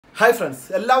Hi friends,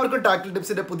 എല്ലാവർക്കും ടാക്ടിൽ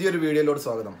ടിപ്സിന്റെ പുതിയൊരു വീഡിയോയിലോട്ട്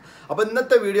സ്വാഗതം. അപ്പോൾ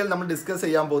ഇന്നത്തെ വീഡിയോയിൽ നമ്മൾ ഡിസ്കസ്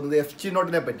ചെയ്യാൻ പോകുന്നത് FG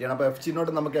Knot-നെ പറ്റിയാണ്. അപ്പോൾ FG Knot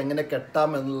നമുക്ക് എങ്ങനെ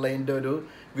കെട്ടാം എന്നുള്ളതിന്റെ ഒരു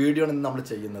വീഡിയോ ആണ് നമ്മൾ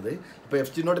ചെയ്യുന്നത്. അപ്പോൾ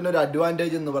FG Knot-ന്റെ ഒരു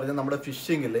അഡ്വാൻറ്റേജ് എന്ന് പറഞ്ഞാൽ നമ്മുടെ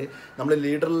ഫിഷിംഗിൽ നമ്മൾ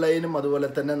ലീഡർ ലൈനും അതുപോലെ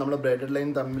തന്നെ നമ്മൾ ബ്രൈഡഡ്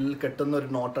ലൈനും തമ്മിൽ കെട്ടുന്ന ഒരു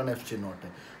നോട്ടാണ് FG Knot.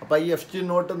 അപ്പോൾ ഈ FG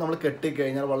Knot നമ്മൾ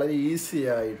കെട്ടിക്കഴിഞ്ഞാൽ വളരെ ഈസി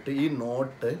ആയിട്ട് ഈ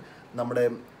നോട്ട് നമ്മുടെ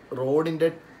റോഡിൻ്റെ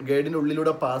ഗൈഡിൻ്റെ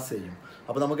ഉള്ളിലൂടെ പാസ് ചെയ്യും.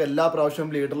 അപ്പോൾ നമുക്ക് എല്ലാ പ്രാവശ്യവും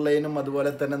ലീഡർ ലൈനും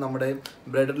അതുപോലെ തന്നെ നമ്മുടെ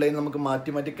ബ്രൈഡഡ് ലൈൻ നമുക്ക്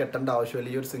മാറ്റി മാറ്റി കെട്ടേണ്ട ആവശ്യമില്ല.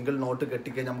 ഈ ഒരു സിംഗിൾ നോട്ട്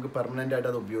കെട്ടിക്കഴിഞ്ഞാൽ നമുക്ക് പെർമനൻ്റ് ആയിട്ട്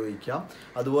അത് ഉപയോഗിക്കാം.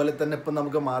 അതുപോലെ തന്നെ ഇപ്പം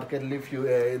നമുക്ക് മാർക്കറ്റിൽ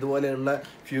ഇതുപോലെയുള്ള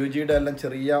ഫ്യൂജിയുടെ എല്ലാം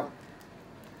ചെറിയ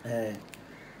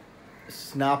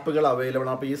സ്നാപ്പുകൾ അവൈലബിൾ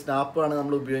ആണ്. അപ്പോൾ ഈ സ്നാപ്പാണ്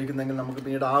നമ്മൾ ഉപയോഗിക്കുന്നതെങ്കിൽ നമുക്ക്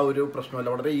പിന്നീട് ആ ഒരു പ്രശ്നമില്ല.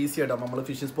 വളരെ ഈസി ആയിട്ടാണ് നമ്മൾ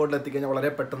ഫിഷിംഗ് സ്പോട്ടിൽ എത്തിക്കഴിഞ്ഞാൽ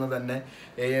വളരെ പെട്ടെന്ന് തന്നെ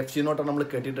FG Knot നമ്മൾ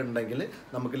കെട്ടിയിട്ടുണ്ടെങ്കിൽ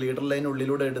നമുക്ക് ലീഡർ ലൈൻ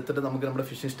ഉള്ളിലൂടെ എടുത്തിട്ട് നമുക്ക് നമ്മുടെ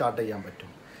ഫിഷിംഗ് സ്റ്റാർട്ട് ചെയ്യാൻ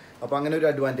പറ്റും. അപ്പോൾ അങ്ങനെ ഒരു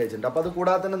അഡ്വാൻറ്റേജ് ഉണ്ട്. അപ്പോൾ അത്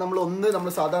കൂടാതെ തന്നെ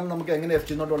നമ്മൾ സാധാരണ നമുക്ക് എങ്ങനെ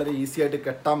FG Knot വളരെ ഈസി ആയിട്ട്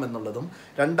കെട്ടാം എന്നുള്ളതും,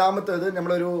 രണ്ടാമത്തേത്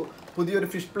നമ്മളൊരു പുതിയൊരു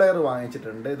ഫിഷ് പ്ലെയർ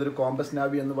വാങ്ങിച്ചിട്ടുണ്ട്. ഇതൊരു കോമ്പസ്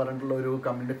നാവി എന്ന് പറഞ്ഞിട്ടുള്ള ഒരു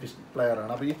കമ്പനിയുടെ ഫിഷ് പ്ലെയർ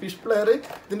ആണ്. അപ്പോൾ ഈ ഫിഷ് പ്ലെയർ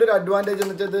ഇതിൻ്റെ ഒരു അഡ്വാൻറ്റേജ്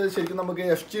എന്ന് വെച്ചാൽ ഇത് ശരിക്കും നമുക്ക്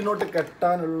FG Knot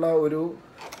കെട്ടാനുള്ള ഒരു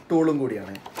ടൂളും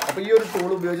കൂടിയാണ്. അപ്പോൾ ഈ ഒരു ടൂൾ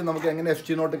ഉപയോഗിച്ച് നമുക്ക് എങ്ങനെ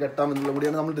FG Knot കെട്ടാം എന്നുള്ളത്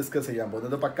കൂടിയാണ് നമ്മൾ ഡിസ്കസ് ചെയ്യാൻ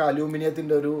പോകുന്നത്. പക്ക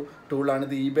അലൂമിനിയത്തിൻ്റെ ഒരു ടൂളാണ്.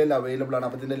 ഇത് eBayയിൽ അവൈലബിൾ ആണ്.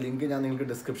 അപ്പോൾ ഇതിൻ്റെ ലിങ്ക് ഞാൻ നിങ്ങൾക്ക്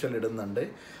ഡിസ്ക്രിപ്ഷനിൽ ഇടുന്നുണ്ട്.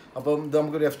 അപ്പം ഇത്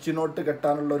നമുക്കൊരു FG Knot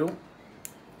കെട്ടാനുള്ളൊരു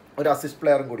അസിസ്റ്റ്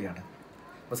പ്ലെയറും കൂടിയാണ്.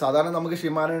 അപ്പോൾ സാധാരണ നമുക്ക്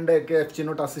ഷിമാനോൻ്റെ ഒക്കെ FG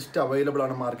Knot അസിസ്റ്റ് അവൈലബിൾ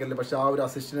ആണ് മാർക്കറ്റിൽ. പക്ഷേ ആ ഒരു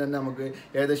അസിസ്റ്റിന് തന്നെ നമുക്ക്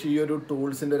ഏകദേശം ഈ ഒരു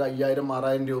ടൂൾസിൻ്റെ ഒരു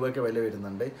 5000-6000 രൂപയൊക്കെ വില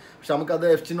വരുന്നുണ്ട്. പക്ഷെ നമുക്കത്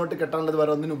FG Knot കെട്ടാനുള്ളത്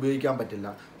വേറെ ഒന്നിനും ഉപയോഗിക്കാൻ പറ്റില്ല.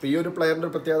 അപ്പോൾ ഈ ഒരു പ്ലെയറിൻ്റെ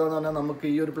ഒരു പ്രത്യേകത എന്ന് പറഞ്ഞാൽ നമുക്ക്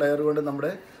ഈ ഒരു പ്ലെയർ കൊണ്ട്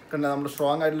നമ്മുടെ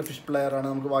സ്ട്രോങ് ആയിട്ടുള്ള ഫിഷ് പ്ലെയറാണ്.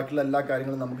 നമുക്ക് ബാക്കിയുള്ള എല്ലാ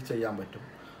കാര്യങ്ങളും നമുക്ക് ചെയ്യാൻ പറ്റും.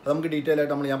 അത് നമുക്ക് ഡീറ്റെയിൽ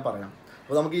ആയിട്ട് ഞാൻ പറയാം.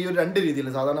 അപ്പോൾ നമുക്ക് ഈ ഒരു രണ്ട് രീതിയിൽ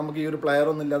സാധാരണ നമുക്ക് ഈ ഒരു പ്ലെയർ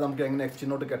ഒന്നും ഇല്ലാതെ നമുക്ക് എങ്ങനെ FG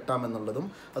Knot കെട്ടാം എന്നുള്ളതും,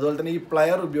 അതുപോലെ തന്നെ ഈ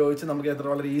പ്ലെയർ ഉപയോഗിച്ച് നമുക്ക്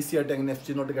വളരെ ഈസി ആയിട്ട് എങ്ങനെ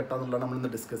FG Knot കെട്ടാം എന്നുള്ളതാണ് നമ്മളിന്ന്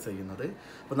ഡിസ്കസ് ചെയ്യുന്നത്.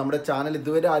 അപ്പോൾ നമ്മുടെ ചാനൽ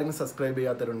ഇതുവരെ ആരെങ്കിലും സബ്സ്ക്രൈബ്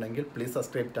ചെയ്യാത്തവരുണ്ടെങ്കിൽ പ്ലീസ്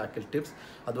സബ്സ്ക്രൈബ് ടാക്കിൽ ടിപ്സ്.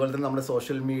 അതുപോലെ തന്നെ നമ്മുടെ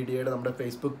സോഷ്യൽ മീഡിയയുടെ നമ്മുടെ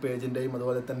ഫേസ്ബുക്ക് പേജിൻ്റെയും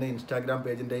അതുപോലെ തന്നെ ഇൻസ്റ്റാഗ്രാം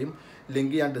പേജിൻ്റെയും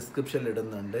ലിങ്ക് ഞാൻ ഡിസ്ക്രിപ്ഷനിൽ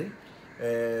ഇടുന്നുണ്ട്.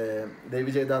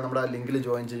 ദയവ് ചെയ്താൽ നമ്മുടെ ആ ലിങ്കിൽ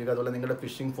ജോയിൻ ചെയ്യുക. അതുപോലെ നിങ്ങളുടെ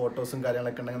ഫിഷിംഗ് ഫോട്ടോസും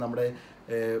കാര്യങ്ങളൊക്കെ ഉണ്ടെങ്കിൽ നമ്മുടെ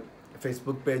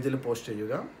ഫേസ്ബുക്ക് പേജിൽ പോസ്റ്റ്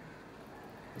ചെയ്യുക.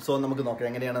 സോ നമുക്ക് നോക്കാം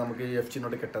എങ്ങനെയാണ് നമുക്ക് ഈ FG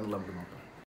Knot കെട്ടാന്നുള്ളത് നമുക്ക് നോക്കാം.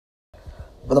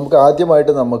 അപ്പോൾ നമുക്ക്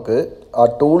ആദ്യമായിട്ട് നമുക്ക് ആ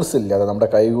ടൂൾസ് ഇല്ലാതെ നമ്മുടെ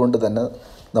കൈ കൊണ്ട് തന്നെ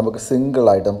നമുക്ക്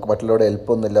സിംഗിളായിട്ട് നമുക്ക് മറ്റുള്ളവരുടെ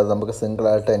ഹെൽപ്പൊന്നും ഇല്ലാതെ നമുക്ക്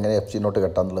സിംഗിളായിട്ട് എങ്ങനെ FG Knot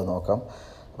കെട്ടാന്നുള്ളത് നോക്കാം.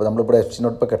 അപ്പോൾ നമ്മളിവിടെ FG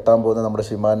Knot ഇപ്പോൾ കെട്ടാൻ പോകുന്നത് നമ്മുടെ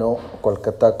ഷിമാനോ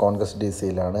കൊൽക്കത്ത കോൺഗ്രസ്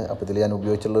DCയിലാണ്. അപ്പോൾ ഇതിൽ ഞാൻ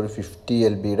ഉപയോഗിച്ചുള്ള ഒരു 50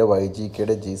 LBയുടെ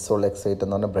YGKയുടെ G-Sol X8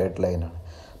 എന്ന് പറഞ്ഞ ബ്രൈഡ് ലൈനാണ്.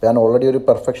 അപ്പോൾ ഞാൻ ഓൾറെഡി ഒരു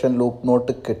പെർഫെക്ഷൻ ലൂപ്പ്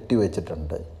നോട്ട് കെട്ടി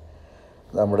വെച്ചിട്ടുണ്ട്.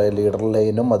 നമ്മുടെ ലീഡർ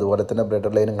ലൈനും അതുപോലെ തന്നെ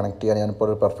ബ്രൈഡഡ് ലൈനും കണക്ട് ചെയ്യാൻ ഞാനിപ്പോൾ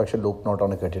ഒരു പെർഫെക്ഷൻ ലൂപ്പ്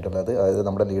നോട്ടാണ് കെട്ടിയിട്ടുള്ളത്. അതായത്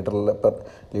നമ്മുടെ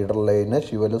ലീഡർ ലൈന്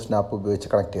ഷ്യൂവലും സ്നാപ്പ് ഉപയോഗിച്ച്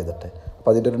കണക്ട് ചെയ്തിട്ട്.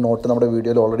 അപ്പോൾ അതിൻ്റെ ഒരു നോട്ട് നമ്മുടെ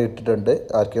വീഡിയോയിൽ ഓൾറെഡി ഇട്ടിട്ടുണ്ട്.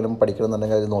 ആർക്കെങ്കിലും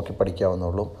പഠിക്കണമെന്നുണ്ടെങ്കിൽ അത് നോക്കി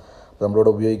പഠിക്കാവുന്നുള്ളൂ. അപ്പോൾ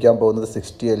നമ്മളിവിടെ ഉപയോഗിക്കാൻ പോകുന്നത്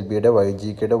 60 LBയുടെ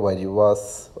YGKയുടെ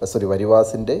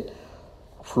വരിവാസിൻ്റെ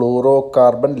ഫ്ലൂറോ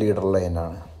കാർബൺ ലീഡർ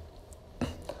ലൈനാണ്.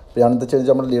 അപ്പോൾ ഞാനെന്താ വെച്ചാൽ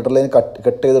നമ്മൾ ലീഡർ ലൈൻ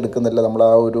കട്ട് ചെയ്തെടുക്കുന്നില്ല. നമ്മൾ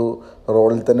ആ ഒരു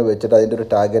റോളിൽ തന്നെ വെച്ചിട്ട് അതിൻ്റെ ഒരു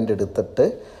ടാഗ് എൻഡ് എടുത്തിട്ട്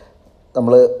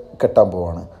നമ്മൾ കെട്ടാൻ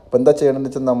പോവാണ്. അപ്പോൾ എന്താ ചെയ്യണമെന്ന്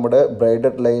വെച്ചാൽ നമ്മുടെ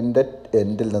ബ്രൈഡഡ് ലൈനിൻ്റെ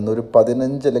എൻഡിൽ നിന്ന് ഒരു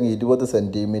 15 അല്ലെങ്കിൽ 20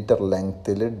 സെൻറ്റിമീറ്റർ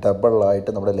ലെങ്ത്തിൽ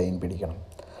ഡബിളായിട്ട് നമ്മുടെ ലൈൻ പിടിക്കണം.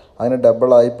 അങ്ങനെ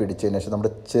ഡബിളായി പിടിച്ചതിന് ശേഷം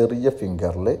നമ്മുടെ ചെറിയ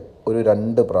ഫിംഗറിൽ ഒരു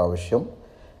 2 പ്രാവശ്യം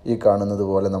ഈ കാണുന്നത്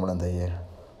പോലെ നമ്മൾ എന്താ ചെയ്യുക,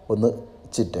 ഒന്ന്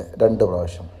 2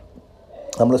 പ്രാവശ്യം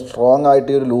നമ്മൾ സ്ട്രോങ് ആയിട്ട്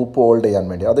ഈ ഒരു ലൂപ്പ് ഹോൾഡ് ചെയ്യാൻ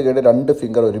വേണ്ടി അത് കഴിഞ്ഞ് 2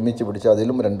 ഫിംഗർ ഒരുമിച്ച് പിടിച്ച്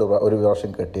അതിലും ഒരു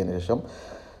പ്രാവശ്യം കെട്ടിയതിന് ശേഷം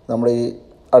നമ്മൾ ഈ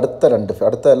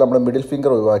അടുത്തല്ല നമ്മൾ മിഡിൽ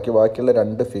ഫിംഗർ ഒഴിവാക്കി ബാക്കിയുള്ള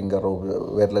 2 ഫിംഗർ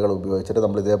വിരലുകൾ ഉപയോഗിച്ചിട്ട്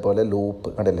നമ്മൾ ഇതേപോലെ ലൂപ്പ്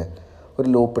കണ്ടില്ലേ ഒരു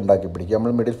ലൂപ്പ് ഉണ്ടാക്കി പിടിക്കുക.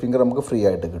 നമ്മൾ മിഡിൽ ഫിംഗർ നമുക്ക് ഫ്രീ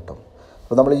ആയിട്ട് കിട്ടും.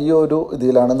 അപ്പോൾ നമ്മൾ ഈ ഒരു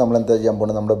ഇതിലാണ് നമ്മൾ എന്താ ചെയ്യാൻ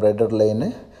പോകുന്നത്, നമ്മുടെ ബ്രൈഡഡ് ലൈന്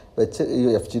വെച്ച് ഈ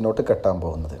FG Knot കെട്ടാൻ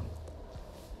പോകുന്നത്.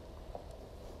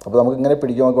 അപ്പോൾ നമുക്ക് ഇങ്ങനെ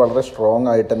പിടിക്കുമ്പോൾ വളരെ സ്ട്രോങ്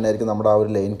ആയിട്ട് തന്നെ ആയിരിക്കും നമ്മുടെ ആ ഒരു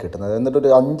ലൈൻ കിട്ടുന്നത്. എന്നിട്ടൊരു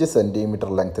 5 സെൻറ്റിമീറ്റർ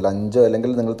ലെങ്ത്തിൽ, 5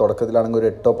 അല്ലെങ്കിൽ നിങ്ങൾ തുടക്കത്തിലാണെങ്കിൽ ഒരു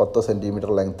 8-10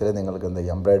 സെൻറ്റിമീറ്റർ ലെങ്ത്തിൽ നിങ്ങൾക്ക് എന്ത്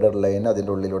ചെയ്യാം, ബ്രൈഡഡ് ലൈൻ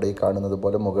അതിൻ്റെ ഉള്ളിലൂടെ ഈ കാണുന്നത്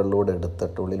പോലെ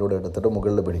ഉള്ളിലൂടെ എടുത്തിട്ട്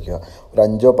മുകളിൽ പിടിക്കുക. ഒരു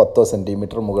 5-10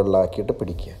 സെൻറ്റിമീറ്റർ മുകളിലാക്കിയിട്ട്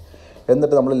പിടിക്കുക.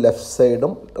 എന്നിട്ട് നമ്മൾ ലെഫ്റ്റ്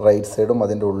സൈഡും റൈറ്റ് സൈഡും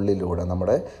അതിൻ്റെ ഉള്ളിലൂടെ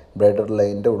നമ്മുടെ ബ്രൈഡഡ്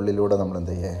ലൈനിൻ്റെ ഉള്ളിലൂടെ നമ്മൾ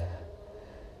എന്ത് ചെയ്യുക,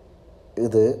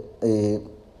 ഇത് ഈ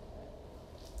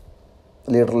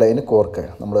ലീഡർ ലൈന് കോർക്കുക.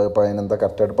 നമ്മൾ ഇപ്പോൾ അതിനെന്താ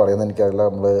കറക്റ്റായിട്ട് പറയുന്നത് എനിക്കറിയില്ല.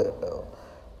 നമ്മൾ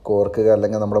കോർക്കുക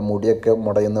അല്ലെങ്കിൽ നമ്മുടെ മുടിയൊക്കെ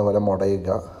മുടയുന്ന പോലെ മുടയുക.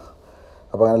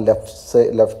 അപ്പോൾ അങ്ങനെ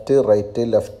ലെഫ്റ്റ്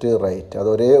റൈറ്റ് അത്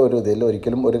ഒരേ ഒരു ഇതിൽ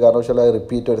ഒരിക്കലും ഒരു കാരണവശാലും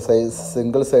റിപ്പീറ്റ് ഒരു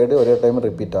സിംഗിൾ സൈഡ് ഒരേ ടൈം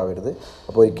റിപ്പീറ്റ് ആവരുത്.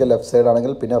 അപ്പോൾ ഒരിക്കൽ ലെഫ്റ്റ് സൈഡ്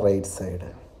ആണെങ്കിൽ പിന്നെ റൈറ്റ് സൈഡ്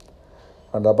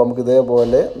ഉണ്ട്. അപ്പോൾ നമുക്ക്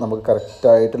ഇതേപോലെ നമുക്ക്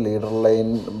കറക്റ്റായിട്ട് ലീഡർ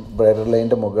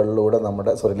ലൈനിൻ്റെ മുകളിലൂടെ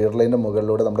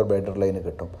നമ്മുടെ ബ്രൈഡഡ് ലൈന്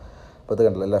കിട്ടും. അപ്പോൾ ഇത്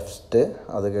കണ്ടില്ല, ലെഫ്റ്റ്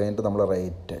അത് കഴിഞ്ഞിട്ട് നമ്മൾ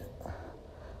റൈറ്റ്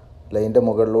ലൈനിൻ്റെ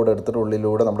മുകളിലൂടെ എടുത്തിട്ട്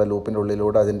ഉള്ളിലൂടെ നമ്മുടെ ലൂപ്പിൻ്റെ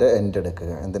ഉള്ളിലൂടെ അതിൻ്റെ എൻഡ്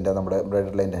എടുക്കുക. നമ്മുടെ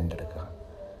ബ്രൈഡഡ് ലൈൻ്റെ എൻഡ് എടുക്കുക.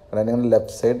 കാരണം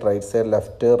left side right side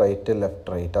left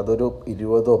right അതൊരു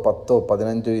 20, 10,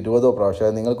 15, 20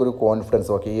 പ്രാവശ്യം നിങ്ങൾക്കൊരു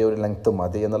കോൺഫിഡൻസ് ഓക്കെ ഈ ഒരു ലെങ്ത്ത്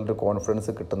മതി എന്നുള്ളൊരു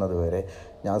കോൺഫിഡൻസ് കിട്ടുന്നത് വരെ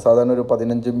ഞാൻ സാധാരണ ഒരു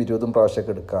 15, 20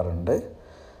 പ്രാവശ്യമൊക്കെ എടുക്കാറുണ്ട്.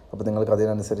 അപ്പോൾ നിങ്ങൾക്ക്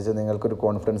അതിനനുസരിച്ച് നിങ്ങൾക്കൊരു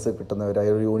കോൺഫിഡൻസ് കിട്ടുന്നവരെ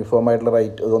ഒരു യൂണിഫോം ആയിട്ടുള്ള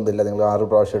റൈറ്റ് ഇതൊന്നുമില്ല. നിങ്ങൾ 6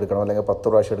 പ്രാവശ്യം എടുക്കണം അല്ലെങ്കിൽ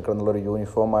 10 പ്രാവശ്യം എടുക്കണം എന്നുള്ളൊരു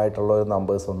യൂണിഫോം ആയിട്ടുള്ള ഒരു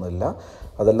നമ്പേഴ്സ് ഒന്നുമില്ല.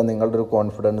 അതെല്ലാം നിങ്ങളുടെ ഒരു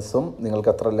കോൺഫിഡൻസും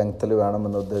നിങ്ങൾക്ക് എത്ര ലെങ്ത്തിൽ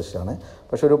വേണമെന്ന ഉദ്ദേശമാണ്.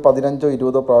 പക്ഷേ ഒരു 15,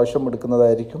 20 പ്രാവശ്യം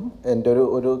എടുക്കുന്നതായിരിക്കും എൻ്റെ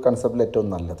ഒരു കൺസെപ്റ്റിൽ ഏറ്റവും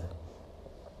നല്ലത്.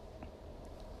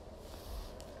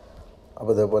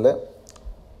 അപ്പോൾ ഇതേപോലെ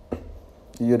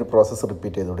ഈ ഒരു പ്രോസസ്സ്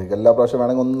റിപ്പീറ്റ് ചെയ്തുകൊണ്ടിരിക്കുക. എല്ലാ പ്രാവശ്യം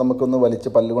വേണമെങ്കിൽ നമുക്കൊന്ന് വലിച്ച്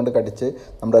പല്ലുകൊണ്ട് കടിച്ച്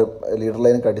നമ്മുടെ ലീഡർ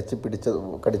ലൈൻ കടിച്ച്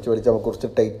വലിച്ച് നമുക്ക് കുറച്ച്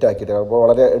ടൈറ്റ് ആക്കിയിട്ട് അപ്പോൾ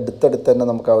വളരെ അടുത്തടുത്ത് തന്നെ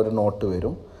നമുക്ക് ആ ഒരു നോട്ട്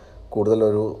വരും.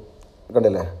 കൂടുതലൊരു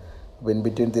കണ്ടില്ലേ, അപ്പോൾ ഇൻ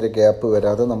ബിറ്റ്വീൻ തീരെ ഗ്യാപ്പ്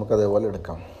വരാതെ നമുക്ക് അതേപോലെ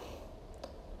എടുക്കാം.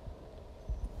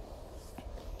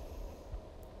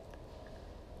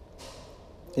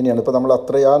 ഇനിയാണ് ഇപ്പോൾ നമ്മൾ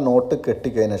അത്രയും ആ നോട്ട്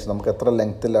കെട്ടിക്കഴിഞ്ഞ ശേഷം നമുക്ക് എത്ര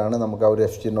ലെങ്ത്തിലാണ് നമുക്ക് ആ ഒരു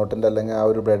FG നോട്ടിൻ്റെ അല്ലെങ്കിൽ ആ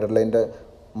ഒരു ബ്രൈഡർ ലൈൻ്റെ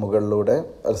മുകളിലൂടെ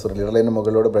ലീഡർ ലൈനിൻ്റെ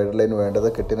മുകളിലൂടെ ബ്രൈഡർ ലൈൻ വേണ്ടത്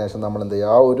കെട്ടിയതിന് ശേഷം നമ്മൾ എന്ത്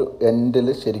ചെയ്യുക, ആ ഒരു എൻഡിൽ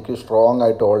ശരിക്കും സ്ട്രോങ്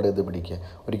ആയിട്ട് ഹോൾഡ് ചെയ്ത് പിടിക്കുക.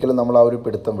 ഒരിക്കലും നമ്മൾ ആ ഒരു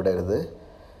പിടുത്തം വിടരുത്.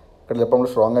 കണ്ടില്ല, ഇപ്പോൾ നമ്മൾ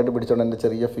സ്ട്രോങ് ആയിട്ട് പിടിച്ചുകൊണ്ട് എൻ്റെ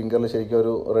ചെറിയ ഫിംഗറിൽ ശരിക്കും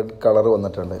ഒരു റെഡ് കളർ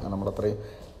വന്നിട്ടുണ്ട് നമ്മളത്രയും.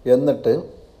 എന്നിട്ട്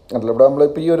കണ്ടില്ല, ഇവിടെ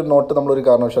നമ്മളിപ്പോൾ ഈ ഒരു നോട്ട് നമ്മളൊരു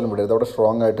കാരണവശാലും വിടരുത്. അവിടെ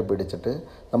സ്ട്രോങ് ആയിട്ട് പിടിച്ചിട്ട്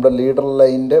നമ്മുടെ ലീഡർ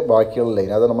ലൈനിൻ്റെ ബാക്കിയുള്ള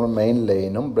ലൈൻ, അത് നമ്മൾ മെയിൻ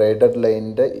ലൈനും ബ്രൈഡർ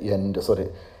ലൈനിൻ്റെ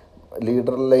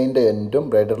ലീഡർ ലൈനിൻ്റെ എൻഡും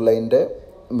ബ്രൈഡർ ലൈനിൻ്റെ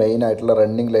മെയിനായിട്ടുള്ള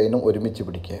റണ്ണിങ് ലൈനും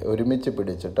ഒരുമിച്ച്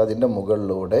പിടിച്ചിട്ട് അതിൻ്റെ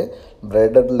മുകളിലൂടെ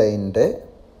ബ്രൈഡർ ലൈനിൻ്റെ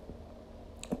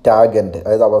ടാഗ് എൻഡ്,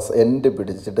 അതായത് എൻഡ്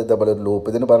പിടിച്ചിട്ട് ഇതേപോലെ ഒരു ലൂപ്പ്,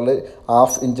 ഇതിന് പറയുന്നത്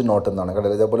 1/2 ഇഞ്ച് നോട്ട് എന്നാണ്.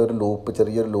 കണ്ടില്ല, ഇതേപോലെ ഒരു ലൂപ്പ്,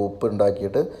 ചെറിയൊരു ലൂപ്പ്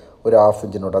ഉണ്ടാക്കിയിട്ട് ഒരു 1/2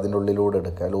 ഇഞ്ച് നോട്ട് അതിൻ്റെ ഉള്ളിലൂടെ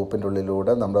എടുക്കുക. ലൂപ്പിൻ്റെ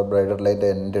ഉള്ളിലൂടെ നമ്മുടെ ബ്രൈഡർ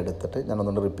ലൈനിൻ്റെ എൻഡ് എടുത്തിട്ട്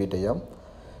ഞാനൊന്നുകൊണ്ട് റിപ്പീറ്റ് ചെയ്യാം.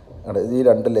 ഈ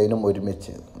 2 ലൈനും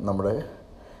ഒരുമിച്ച് നമ്മുടെ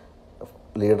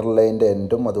ലീഡർ ലൈനിൻ്റെ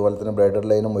എൻഡും അതുപോലെ തന്നെ ബ്രൈഡർ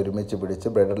ലൈനും ഒരുമിച്ച് പിടിച്ച്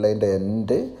ബ്രൈഡർ ലൈനിൻ്റെ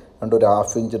എൻഡ് ഒരു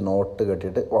 1/2 ഇഞ്ച് നോട്ട്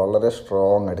കെട്ടിയിട്ട് വളരെ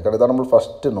സ്ട്രോങ് ആയിട്ട്, കാരണം ഇതാണ് നമ്മൾ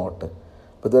ഫസ്റ്റ് നോട്ട്.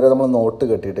 അപ്പോൾ ഇതുവരെ നമ്മൾ നോട്ട്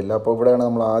കെട്ടിയിട്ടില്ല. അപ്പോൾ ഇവിടെയാണ്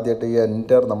നമ്മൾ ആദ്യമായിട്ട് ഈ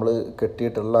എൻറ്റർ നമ്മൾ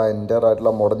കെട്ടിയിട്ടുള്ള എൻറ്റർ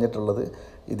ആയിട്ടുള്ള മുടഞ്ഞിട്ടുള്ളത്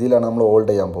ഇതിലാണ് നമ്മൾ ഹോൾഡ്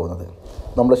ചെയ്യാൻ പോകുന്നത്.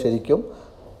 നമ്മൾ ശരിക്കും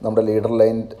നമ്മുടെ ലീഡർ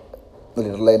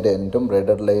ലൈനിൻ്റെ എൻഡും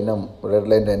ബ്രൈഡർ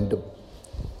ലൈനിൻ്റെ എൻഡും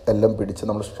എല്ലാം പിടിച്ച്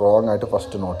നമ്മൾ സ്ട്രോങ് ആയിട്ട്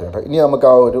ഫസ്റ്റ് നോട്ട് കേട്ടോ. ഇനി നമുക്ക്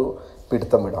ആ ഒരു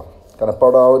പിടുത്തം വിടാം, കാരണം ഇപ്പോൾ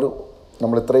അവിടെ ആ ഒരു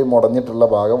നമ്മൾ ഇത്രയും മുടഞ്ഞിട്ടുള്ള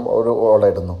ഭാഗം ഒരു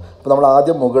ഓളായിരുന്നു. അപ്പോൾ നമ്മൾ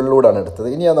ആദ്യം മുകളിലൂടെയാണ് എടുത്തത്.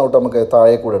 ഇനി ആ നോട്ട് നമുക്ക്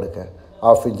താഴെ കൂടെ എടുക്കുക,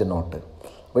 1/2 ഇഞ്ച് നോട്ട്.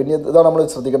 അപ്പോൾ ഇനി ഇതാണ് നമ്മൾ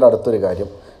ശ്രദ്ധിക്കേണ്ട അടുത്തൊരു കാര്യം.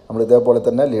 നമ്മൾ ഇതേപോലെ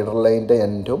തന്നെ ലീഡർ ലൈനിൻ്റെ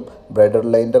എൻഡും ബ്രൈഡർ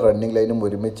ലൈനിൻ്റെ റണ്ണിങ് ലൈനും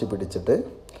ഒരുമിച്ച് പിടിച്ചിട്ട്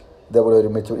ഇതേപോലെ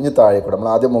ഒരുമിച്ച് ഇനി താഴെ കൂടെ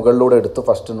നമ്മൾ ആദ്യം മുകളിലൂടെ എടുത്തു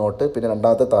ഫസ്റ്റ് നോട്ട്, പിന്നെ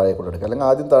രണ്ടാമത്തെ താഴെ കൂടെ എടുക്കുക, അല്ലെങ്കിൽ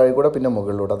ആദ്യം താഴെ കൂടെ പിന്നെ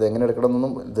മുകളിലൂടെ, അത് എങ്ങനെ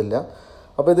എടുക്കണമെന്നൊന്നും ഇതില്ല.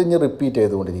 അപ്പോൾ ഇത് ഇനി റിപ്പീറ്റ്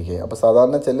ചെയ്തുകൊണ്ടിരിക്കുക. അപ്പോൾ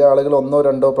സാധാരണ ചില ആളുകൾ 1,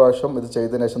 2 പ്രാവശ്യം ഇത്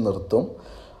ചെയ്തതിന് ശേഷം നിർത്തും.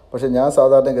 പക്ഷേ ഞാൻ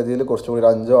സാധാരണഗതിയിൽ കുറച്ചുകൂടി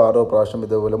 5, 6 പ്രാവശ്യം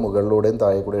ഇതേപോലെ മുകളിലൂടെയും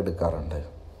താഴെ കൂടെ എടുക്കാറുണ്ട്.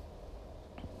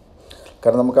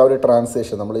 കാരണം നമുക്ക് ആ ഒരു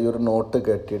ട്രാൻസിഷൻ, നമ്മൾ ഈ ഒരു നോട്ട്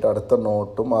കെട്ടിയിട്ട് അടുത്ത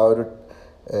നോട്ടും ആ ഒരു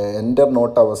എൻ്റർ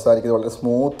നോട്ട് അവസാനിക്കുന്നത് വളരെ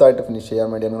സ്മൂത്തായിട്ട് ഫിനിഷ് ചെയ്യാൻ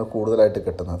വേണ്ടിയാണ് കൂടുതലായിട്ട്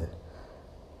കെട്ടുന്നത്.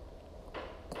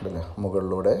 അല്ലേ,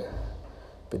 മുകളിലൂടെ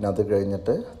പിന്നെ അത്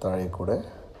കഴിഞ്ഞിട്ട് താഴെ കൂടെ.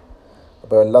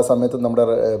 അപ്പോൾ എല്ലാ സമയത്തും നമ്മുടെ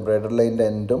ബ്രൈഡർ ലൈനിൻ്റെ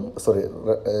എൻഡും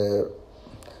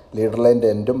ലീഡർ ലൈനിൻ്റെ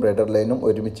എൻഡും ബ്രൈഡർ ലൈനും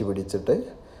ഒരുമിച്ച് പിടിച്ചിട്ട്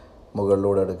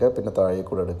മുകളിലൂടെ എടുക്കുക, പിന്നെ താഴെ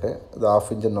കൂടെ എടുക്കുക. ഇത് 1/2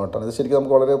 ഇഞ്ച് നോട്ടാണ്. ഇത് ശരിക്കും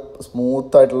നമുക്ക് വളരെ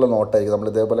സ്മൂത്തായിട്ടുള്ള നോട്ടായിരിക്കും. നമ്മൾ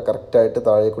ഇതേപോലെ കറക്റ്റായിട്ട്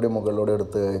താഴെ കൂടി മുകളിലൂടെ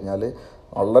എടുത്തു കഴിഞ്ഞാൽ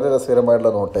വളരെ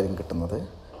രസകരമായിട്ടുള്ള നോട്ടായിരിക്കും കിട്ടുന്നത്.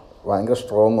 ഭയങ്കര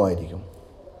സ്ട്രോങ്ങും ആയിരിക്കും.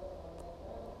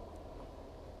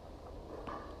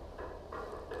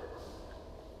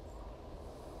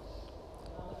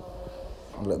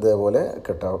 ഇതേപോലെ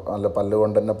കെട്ടാം. നല്ല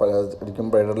പല്ലുകൊണ്ട് തന്നെ ശരിക്കും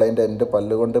ബ്രൈഡർ ലൈനിൻ്റെ എൻഡ്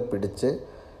പല്ലുകൊണ്ട് പിടിച്ച്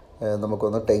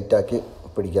നമുക്കൊന്ന് ടൈറ്റാക്കി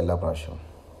പിടിക്കുക എല്ലാ പ്രാവശ്യവും.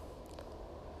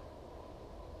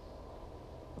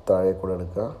 താഴെ കൂടെ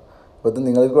എടുക്കുക. അപ്പോൾ ഇത്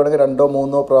നിങ്ങൾക്ക് വേണമെങ്കിൽ 2,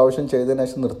 3 പ്രാവശ്യം ചെയ്തതിന്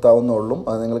ശേഷം നിർത്താവുന്നുള്ളൂ.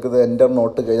 അത് നിങ്ങൾക്കിത് എൻ്റർ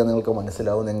നോട്ട് കഴിഞ്ഞാൽ നിങ്ങൾക്ക്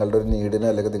മനസ്സിലാവും നിങ്ങളുടെ ഒരു നീഡിന്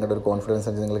അല്ലെങ്കിൽ നിങ്ങളുടെ ഒരു കോൺഫിഡൻസ്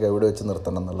അനുസരിച്ച് നിങ്ങൾക്ക് എവിടെ വെച്ച്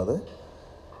നിർത്തണം എന്നുള്ളത്.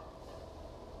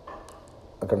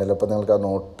 കണ്ടില്ല, അപ്പോൾ നിങ്ങൾക്ക് ആ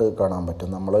നോട്ട് കാണാൻ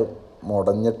പറ്റും. നമ്മൾ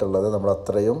മുടഞ്ഞിട്ടുള്ളത് നമ്മൾ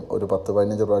അത്രയും ഒരു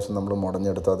 10-15 പ്രാവശ്യം നമ്മൾ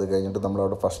മുടഞ്ഞെടുത്തു. അത് കഴിഞ്ഞിട്ട്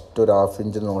നമ്മളവിടെ ഫസ്റ്റ് ഒരു 1/2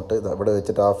 ഇഞ്ച് നോട്ട് ഇവിടെ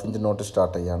വെച്ചിട്ട് 1/2 ഇഞ്ച് നോട്ട്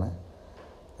സ്റ്റാർട്ട് ചെയ്യാണ്.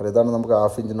 ഇതാണ് നമുക്ക്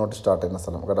 1/2 ഇഞ്ച് നോട്ട് സ്റ്റാർട്ട് ചെയ്യുന്ന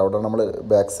സ്ഥലം. കാരണം അവിടെ നമ്മൾ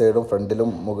ബാക്ക് സൈഡും ഫ്രണ്ടിലും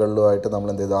മുകളിലുമായിട്ട് നമ്മൾ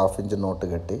എന്ത് ചെയ്തു, 1/2 ഇഞ്ച് നോട്ട്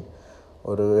കെട്ടി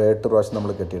ഒരു 8 പ്രാവശ്യം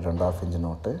നമ്മൾ കെട്ടിയിട്ടുണ്ട് 1/2 ഇഞ്ച്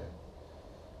നോട്ട്.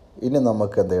 ഇനി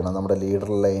നമുക്ക് എന്ത് ചെയ്യണം, നമ്മുടെ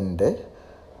ലീഡർ ലൈനിൻ്റെ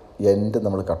എൻഡ്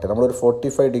നമ്മൾ കട്ട് ചെയ്യണം. നമ്മളൊരു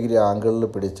 45 ഡിഗ്രി ആംഗിളിൽ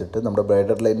പിടിച്ചിട്ട് നമ്മുടെ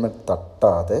ബ്രൈഡർ ലൈനിൽ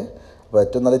തട്ടാതെ, അപ്പോൾ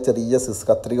ഏറ്റവും നല്ല ചെറിയ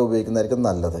കത്രിക ഉപയോഗിക്കുന്നതായിരിക്കും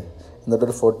നല്ലത്.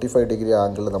 എന്നിട്ടൊരു 45 ഡിഗ്രി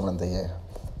ആംഗിളിൽ നമ്മൾ എന്ത് ചെയ്യുക,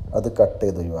 അത് കട്ട്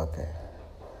ചെയ്ത് ഒഴിവാക്കുക.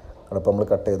 അപ്പോൾ നമ്മൾ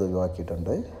കട്ട് ചെയ്ത്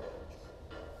ഒഴിവാക്കിയിട്ടുണ്ട്.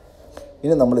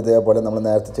 ഇനി നമ്മൾ ഇതേപോലെ നമ്മൾ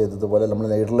നേരത്തെ ചെയ്തതുപോലെ നമ്മൾ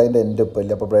ലീഡർ ലൈനിൻ്റെ എൻഡ് ഇപ്പോൾ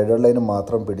ഇല്ല, അപ്പോൾ ബ്രൈഡർ ലൈന്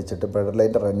മാത്രം പിടിച്ചിട്ട് ബ്രൈഡർ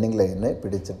ലൈനിൻ്റെ റണ്ണിങ് ലൈന്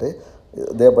പിടിച്ചിട്ട്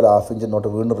ഇതേപോലെ 1/2 ഇഞ്ച് നോട്ട്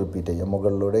വീണ്ടും റിപ്പീറ്റ് ചെയ്യാം.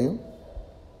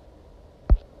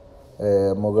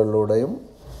 മുകളിലൂടെയും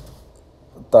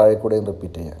താഴെ കൂടെയും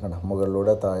റിപ്പീറ്റ് ചെയ്യാം. കണ്ടോ,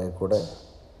 മുകളിലൂടെ താഴെ കൂടെ.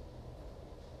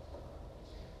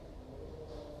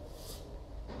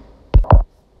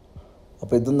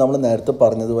 അപ്പോൾ ഇതും നമ്മൾ നേരത്തെ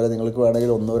പറഞ്ഞതുപോലെ നിങ്ങൾക്ക്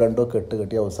വേണമെങ്കിൽ 1-2 കെട്ട്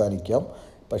കെട്ടി അവസാനിപ്പിക്കാം.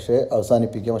 പക്ഷേ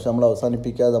നമ്മൾ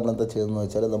അവസാനിപ്പിക്കാതെ നമ്മളെന്താ ചെയ്യുന്നതെന്ന്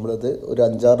വെച്ചാൽ നമ്മളത് ഒരു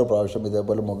 5-6 പ്രാവശ്യം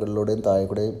ഇതേപോലെ മുകളിലൂടെയും താഴെ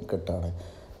കൂടെയും കെട്ടാണ്.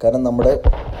 കാരണം നമ്മുടെ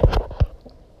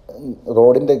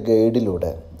റോഡിൻ്റെ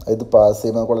ഗൈഡിലൂടെ ഇത് പാസ്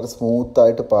ചെയ്യുമ്പോൾ നമുക്ക് വളരെ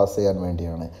സ്മൂത്തായിട്ട് പാസ് ചെയ്യാൻ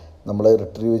വേണ്ടിയാണ്. നമ്മൾ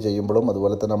റിട്രീവ് ചെയ്യുമ്പോഴും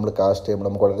അതുപോലെ തന്നെ നമ്മൾ കാസ്റ്റ് ചെയ്യുമ്പോഴും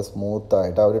നമുക്ക് വളരെ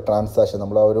സ്മൂത്തായിട്ട് ആ ഒരു ട്രാൻസാക്ഷൻ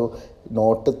നമ്മൾ ആ ഒരു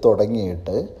നോട്ട്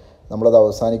തുടങ്ങിയിട്ട് നമ്മളത്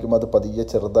അവസാനിക്കുമ്പോൾ അത് പതിയെ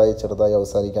ചെറുതായി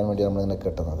അവസാനിക്കാൻ വേണ്ടിയാണ് നമ്മളിങ്ങനെ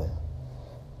കെട്ടുന്നത്.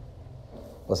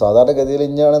 അപ്പോൾ സാധാരണഗതിയിൽ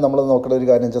ഇനിയാണ് നമ്മൾ നോക്കേണ്ട ഒരു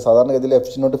കാര്യം വെച്ചാൽ സാധാരണഗതിയിൽ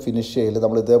FG നോട്ട് ഫിനിഷ് ചെയ്യൽ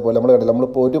നമ്മൾ ഇതേപോലെ നമ്മൾ കണ്ടില്ല,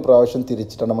 നമ്മളിപ്പോൾ ഒരു പ്രാവശ്യം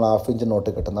തിരിച്ചിട്ടാണ് നമ്മൾ 1/2 ഇഞ്ച് നോട്ട്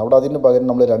കിട്ടുന്നത്. അവിടെ അതിന് പകരം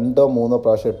നമ്മൾ 2-3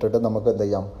 പ്രാവശ്യം ഇട്ടിട്ട് നമുക്ക് എന്ത്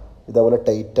ചെയ്യാം, ഇതേപോലെ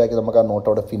ടൈറ്റാക്കി നമുക്ക് ആ നോട്ട്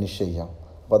അവിടെ ഫിനിഷ് ചെയ്യാം.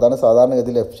 അപ്പോൾ അതാണ്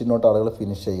സാധാരണഗതിയിൽ FG നോട്ട് ആളുകൾ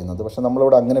ഫിനിഷ് ചെയ്യുന്നത്. പക്ഷേ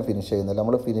നമ്മളിവിടെ അങ്ങനെ ഫിനിഷ് ചെയ്യുന്നില്ല.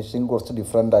 നമ്മൾ ഫിനിഷിങ് കുറച്ച്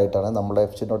ഡിഫറെൻ്റ് ആയിട്ടാണ് നമ്മുടെ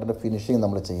FG നോട്ടിൻ്റെ ഫിനിഷിങ്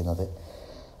നമ്മൾ ചെയ്യുന്നത്.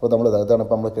 അപ്പോൾ അതാണ്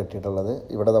ഇപ്പോൾ നമ്മൾ കെട്ടിയിട്ടുള്ളത്.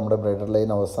 ഇവിടെ നമ്മുടെ ബ്രൈഡർ ലൈൻ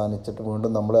അവസാനിച്ചിട്ട്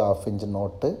വീണ്ടും നമ്മൾ 1/2 ഇഞ്ച്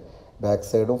നോട്ട് ബാക്ക്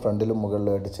സൈഡും ഫ്രണ്ടിലും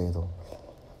മുകളിലുമായിട്ട് ചെയ്തു.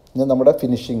 ഇനി നമ്മുടെ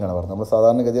ഫിനിഷിംഗ് ആണ് പറഞ്ഞത്. നമ്മൾ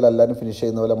സാധാരണഗതിയിൽ എല്ലാവരും ഫിനിഷ്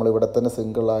ചെയ്യുന്ന പോലെ നമ്മൾ ഇവിടെ തന്നെ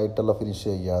സിംഗിളായിട്ടുള്ള ഫിനിഷ്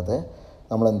ചെയ്യാതെ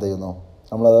നമ്മൾ എന്ത് ചെയ്യുന്നു,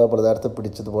 നമ്മളത് നേരത്തെ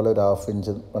പിടിച്ചതുപോലെ ഒരു 1/2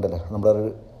 ഇഞ്ച് ഉണ്ടല്ലേ നമ്മുടെ ഒരു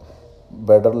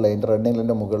ബ്രൈഡർ ലൈൻ റണ്ണിങ്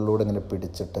ലൈൻ്റെ മുകളിലൂടെ ഇങ്ങനെ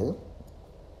പിടിച്ചിട്ട്.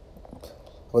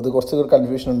 അപ്പോൾ ഇത് കുറച്ച്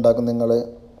കൺഫ്യൂഷൻ ഉണ്ടാക്കും നിങ്ങൾ.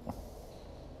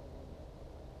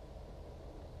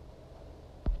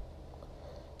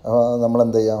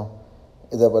 നമ്മളെന്ത് ചെയ്യാം,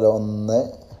 ഇതേപോലെ 1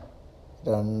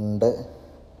 2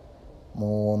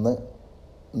 3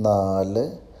 4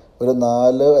 ഒരു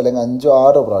 4 അല്ലെങ്കിൽ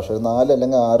 5-6 പ്രാവശ്യം, ഒരു 4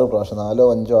 അല്ലെങ്കിൽ 6 പ്രാവശ്യം,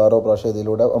 4-5-6 പ്രാവശ്യം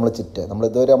ഇതിലൂടെ നമ്മൾ ചിറ്റുക.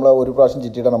 നമ്മളിതുവരെ നമ്മൾ ഒരു പ്രാവശ്യം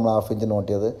ചിറ്റിയിട്ടാണ് നമ്മൾ 1/2 ഇഞ്ച് നോട്ട്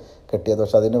ചെയ്ത് കെട്ടിയത്.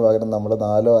 പക്ഷേ അതിന് പകരം നമ്മൾ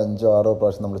 4-5-6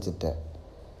 പ്രാവശ്യം നമ്മൾ ചിറ്റുക.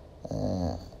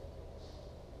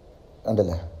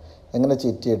 ഉണ്ടല്ലേ, അങ്ങനെ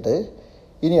ചിറ്റിയിട്ട്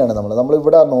ഇനിയാണ്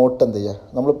നമ്മളിവിടെ ആ നോട്ട് എന്ത് ചെയ്യുക,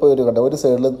 നമ്മളിപ്പോൾ ഒരു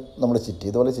സൈഡിൽ നമ്മൾ ചിറ്റി,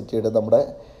 ഇതുപോലെ ചിറ്റിയിട്ട്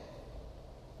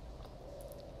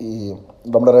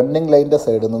നമ്മുടെ റണ്ണിങ് ലൈൻ്റെ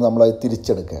സൈഡിൽ നിന്ന് നമ്മളത്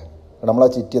തിരിച്ചെടുക്കുക. നമ്മൾ ആ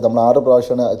ചിറ്റിയത് നമ്മൾ 6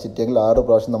 പ്രാവശ്യമാണ് ചിറ്റിയെങ്കിൽ 6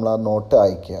 പ്രാവശ്യം നമ്മൾ ആ നോട്ട്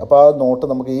അയക്കുക. അപ്പോൾ ആ നോട്ട്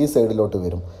നമുക്ക് ഈ സൈഡിലോട്ട്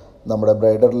വരും. നമ്മുടെ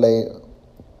ബ്രൈഡർ ലൈൻ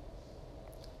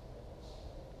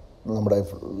നമ്മുടെ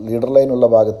ലീഡർ ലൈനുള്ള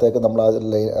ഭാഗത്തേക്ക് നമ്മൾ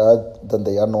ഇതെന്ത്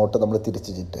ചെയ്യുക, ആ നോട്ട് നമ്മൾ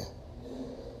തിരിച്ച് ചിറ്റുക.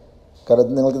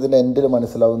 കാരണം നിങ്ങൾക്ക് ഇതിൻ്റെ എൻഡിൽ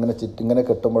മനസ്സിലാവും ഇങ്ങനെ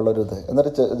കെട്ടുമ്പോഴുള്ളൊരു ഇത്.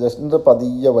 എന്നിട്ട് ജസ്റ്റ്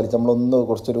പതിയെ വലിച്ച് നമ്മളൊന്ന്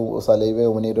കുറച്ചൊരു സലൈവയോ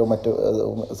ഉമിനീരോ മറ്റു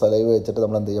സലൈവ വെച്ചിട്ട്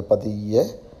നമ്മൾ എന്ത് ചെയ്യുക, പതിയെ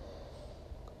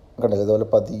കണ്ടില്ലേ ഇതുപോലെ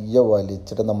പതിയെ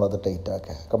വലിച്ചിട്ട് നമ്മളത് ടൈറ്റ്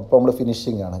ആക്കുക. അപ്പോൾ നമ്മൾ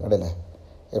ഫിനിഷിംഗ് ആണ് കണ്ടില്ലേ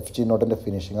FG നോട്ടിൻ്റെ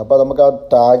ഫിനിഷിങ്. അപ്പോൾ നമുക്ക് ആ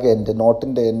ടാഗ് എൻഡ്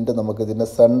നോട്ടിൻ്റെ എൻഡ് നമുക്ക് ഇതിൻ്റെ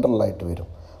സെൻട്രലായിട്ട് വരും.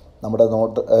 നമ്മുടെ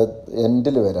നോട്ട്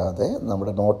എൻഡിൽ വരാതെ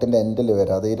നമ്മുടെ നോട്ടിൻ്റെ എൻഡിൽ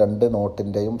വരാതെ ഈ 2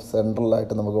 നോട്ടിൻ്റെയും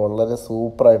സെൻട്രലായിട്ട് നമുക്ക് വളരെ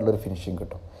സൂപ്പറായിട്ടുള്ളൊരു ഫിനിഷിങ്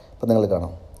കിട്ടും. അപ്പോൾ നിങ്ങൾ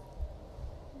കാണാം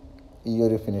ഈ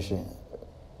ഒരു ഫിനിഷിങ്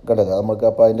കണ്ടില്ലേ നമുക്ക്.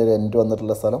 അപ്പോൾ അതിൻ്റെ ഒരു എൻഡ്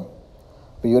വന്നിട്ടുള്ള സ്ഥലം.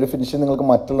 അപ്പോൾ ഈ ഒരു ഫിനിഷിങ് നിങ്ങൾക്ക്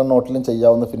മറ്റുള്ള നോട്ടിലും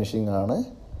ചെയ്യാവുന്ന ഫിനിഷിംഗ് ആണ്.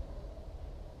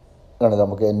 കണ്ടില്ല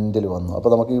നമുക്ക് എൻഡിൽ വന്നു. അപ്പോൾ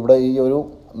നമുക്ക് ഇവിടെ ഈ ഒരു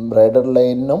ബ്രൈഡർ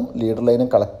ലൈനും ലീഡർ ലൈനും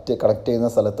കണക്ട് ചെയ്യുന്ന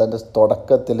സ്ഥലത്ത് അതിൻ്റെ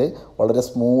തുടക്കത്തിൽ വളരെ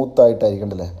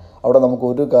സ്മൂത്തായിട്ടായിരിക്കണ്ടല്ലേ. അവിടെ നമുക്ക്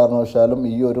ഒരു കാരണവശാലും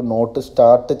ഈ ഒരു നോട്ട്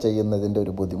സ്റ്റാർട്ട് ചെയ്യുന്നതിൻ്റെ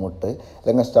ഒരു ബുദ്ധിമുട്ട്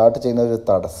അല്ലെങ്കിൽ സ്റ്റാർട്ട് ചെയ്യുന്ന ഒരു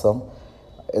തടസ്സം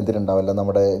എന്തിനുണ്ടാവില്ല,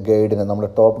 നമ്മുടെ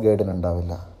ടോപ്പ് ഗൈഡിന്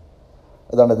ഉണ്ടാവില്ല.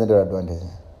 ഇതാണ് ഇതിൻ്റെ ഒരു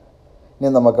അഡ്വാൻറ്റേജ്. ഇനി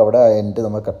നമുക്കവിടെ ആ എൻഡ്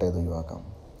നമുക്ക് കട്ട് ചെയ്ത് ഒഴിവാക്കാം.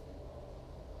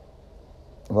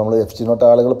 അപ്പോൾ നമ്മൾ FG നോട്ട്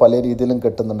ആളുകൾ പല രീതിയിലും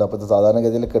കെട്ടുന്നുണ്ട്. അപ്പോൾ ഇത്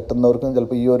സാധാരണഗതിയിൽ കെട്ടുന്നവർക്കും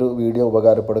ചിലപ്പോൾ ഈ ഒരു വീഡിയോ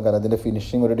ഉപകാരപ്പെടും. കാരണം ഇതിൻ്റെ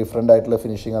ഫിനിഷിങ് ഒരു ഡിഫറെൻ്റ് ആയിട്ടുള്ള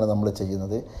ഫിനിഷിങ്ങാണ് നമ്മൾ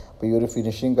ചെയ്യുന്നത്. അപ്പോൾ ഈ ഒരു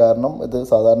ഫിനിഷിങ് കാരണം ഇത്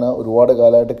സാധാരണ ഒരുപാട്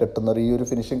കാലമായിട്ട് കെട്ടുന്നവർ ഈ ഒരു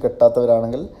ഫിനിഷിങ്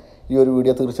കെട്ടാത്തവരാണെങ്കിൽ ഈ ഒരു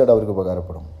വീഡിയോ തീർച്ചയായിട്ടും അവർക്ക്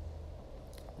ഉപകാരപ്പെടും.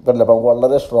 കണ്ടില്ല, അപ്പോൾ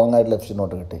വളരെ സ്ട്രോങ് ആയിട്ടുള്ള FG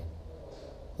നോട്ട് കിട്ടി.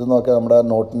 ഇത് നോക്കിയാൽ നമ്മുടെ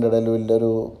നോട്ടിൻ്റെ ഇടയിൽ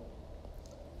വലിയൊരു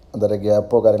എന്താ പറയുക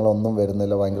ഗ്യാപ്പോ കാര്യങ്ങളോ ഒന്നും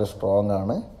വരുന്നില്ല, ഭയങ്കര സ്ട്രോങ്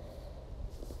ആണ്.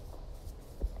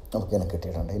 നമുക്കിങ്ങനെ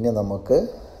കിട്ടിയിട്ടുണ്ട്. ഇനി നമുക്ക്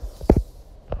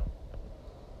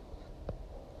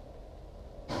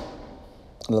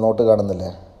നോട്ട് കാണുന്നില്ലേ,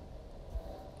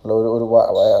 ഒരു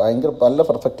ഭയങ്കര നല്ല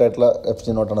പെർഫെക്റ്റ് ആയിട്ടുള്ള FG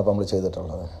നോട്ടാണ് ഇപ്പോൾ നമ്മൾ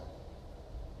ചെയ്തിട്ടുള്ളത്.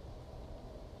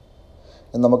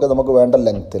 നമുക്ക് വേണ്ട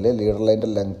ലെങ്ത്തിൽ ലീഡർ ലൈൻ്റെ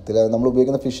ലെങ്ത്തിൽ നമ്മൾ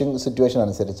ഉപയോഗിക്കുന്ന ഫിഷിംഗ് സിറ്റുവേഷൻ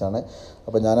അനുസരിച്ചാണ്.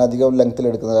 അപ്പോൾ ഞാൻ അധികം ലെങ്ത്തിൽ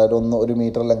എടുക്കുന്നത് 1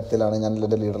 മീറ്റർ ലെങ്ത്തിലാണ് ഞാൻ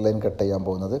എൻ്റെ ലീഡർ ലൈൻ കട്ട് ചെയ്യാൻ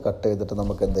പോകുന്നത്. കട്ട് ചെയ്തിട്ട്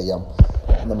നമുക്ക് എന്ത് ചെയ്യാം,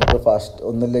 നമുക്ക്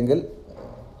ഒന്നില്ലെങ്കിൽ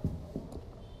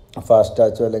ഫാസ്റ്റ്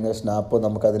ആച്ചോ അല്ലെങ്കിൽ സ്നാപ്പോ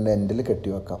നമുക്ക് അതിൻ്റെ എൻഡിൽ കെട്ടി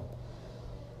വെക്കാം.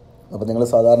 അപ്പോൾ നിങ്ങൾ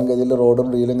സാധാരണഗതിയിൽ റോഡും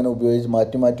റീലും ഇങ്ങനെ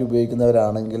മാറ്റി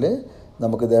ഉപയോഗിക്കുന്നവരാണെങ്കിൽ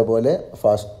നമുക്ക് ഇതേപോലെ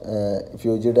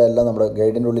ഫ്യൂജിയുടെ എല്ലാം നമ്മുടെ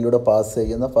ഗൈഡിൻ്റെ ഉള്ളിലൂടെ പാസ്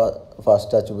ചെയ്യുന്ന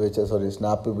ഫാസ്റ്റ് ടാച്ച് ഉപയോഗിച്ച്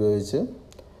സ്നാപ്പ് ഉപയോഗിച്ച്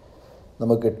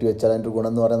നമുക്ക് കെട്ടി വെച്ചാൽ അതിൻ്റെ ഗുണം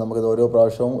എന്ന് പറയുന്നത് നമുക്കിത് ഓരോ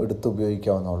പ്രാവശ്യവും എടുത്ത്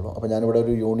ഉപയോഗിക്കാവുന്നതുള്ളൂ. അപ്പോൾ ഞാനിവിടെ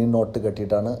ഒരു യൂണിയൻ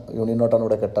നോട്ടാണ്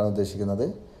ഇവിടെ കെട്ടാൻ ഉദ്ദേശിക്കുന്നത്.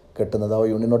 ആ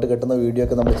യൂണിയൻ നോട്ട് കെട്ടുന്ന വീഡിയോ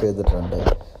ഒക്കെ നമ്മൾ ചെയ്തിട്ടുണ്ട്,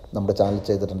 നമ്മുടെ ചാനൽ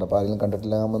ചെയ്തിട്ടുണ്ട്. അപ്പോൾ ആരെങ്കിലും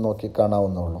കണ്ടിട്ടില്ല നമ്മൾ നോക്കി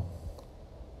കാണാവുന്നതുള്ളൂ.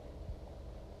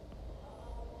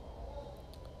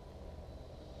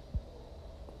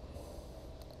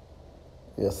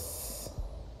 യെസ്,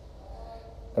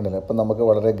 കണ്ടില്ല. അപ്പം നമുക്ക്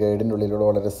വളരെ ഗൈഡിൻ്റെ ഉള്ളിലൂടെ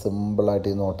വളരെ സിമ്പിളായിട്ട്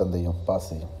ഈ നോട്ട് എന്ത് ചെയ്യും, പാസ്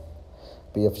ചെയ്യും.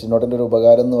 അപ്പോൾ ഈ FG നോട്ടിൻ്റെ ഒരു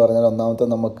ഉപകാരം എന്ന് പറഞ്ഞാൽ ഒന്നാമത്തെ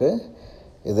നമുക്ക്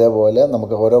ഇതേപോലെ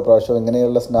നമുക്ക് ഓരോ പ്രാവശ്യവും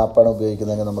ഇങ്ങനെയുള്ള സ്നാപ്പാണ്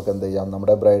ഉപയോഗിക്കുന്നതെങ്കിൽ നമുക്ക് എന്ത് ചെയ്യാം,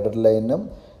 നമ്മുടെ ബ്രൈഡൽ ലൈനും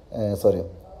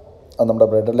നമ്മുടെ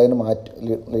ബ്രൈഡൽ ലൈൻ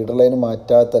ലീഡർ ലൈൻ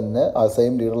മാറ്റാതെ തന്നെ ആ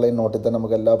സെയിം ലീഡർ ലൈൻ നോട്ടിൽ തന്നെ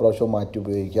നമുക്ക് എല്ലാ പ്രാവശ്യവും മാറ്റി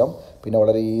ഉപയോഗിക്കാം. പിന്നെ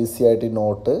വളരെ ഈസി ആയിട്ട് ഈ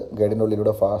നോട്ട് ഗൈഡിൻ്റെ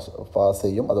ഉള്ളിലൂടെ പാസ്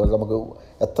ചെയ്യും. അതുപോലെ നമുക്ക്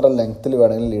എത്ര ലെങ്ത്തിൽ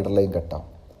വേണമെങ്കിലും ലീഡർ ലൈൻ കെട്ടാം.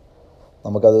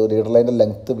 നമുക്കത് ലീഡർ ലൈൻ്റെ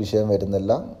ലെങ്ത്ത് വിഷയം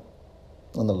വരുന്നില്ല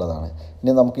എന്നുള്ളതാണ്.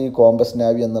 ഇനി നമുക്ക് ഈ കോമ്പസ്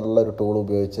നാവി എന്നുള്ള ഒരു ടൂൾ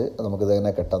ഉപയോഗിച്ച്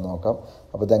നമുക്കിതെങ്ങനെ കെട്ടാൻ നോക്കാം.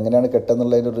 അപ്പോൾ ഇതെങ്ങനെയാണ്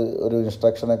കെട്ടുന്നുള്ളതിൻ്റെ ഒരു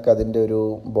ഇൻസ്ട്രക്ഷനൊക്കെ അതിൻ്റെ ഒരു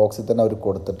ബോക്സിൽ തന്നെ അവർ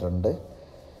കൊടുത്തിട്ടുണ്ട്.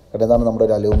 കാരണം ഇതാണ് നമ്മുടെ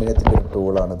ഒരു അലൂമിനിയത്തിൻ്റെ ഒരു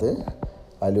ടൂളാണിത്.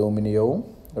 അലൂമിനിയവും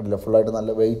കണ്ടില്ല, ഫുള്ളായിട്ട്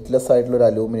നല്ല വെയ്റ്റ്ലെസ് ആയിട്ടുള്ളൊരു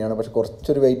അലൂമിനിയാണ്. പക്ഷേ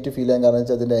കുറച്ചൊരു വെയിറ്റ് ഫീൽ ചെയ്യാൻ കാരണം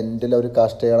വെച്ചാൽ അതിൻ്റെ എൻഡിൽ ഒരു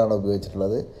കാസ്റ്റ് അയണാണ്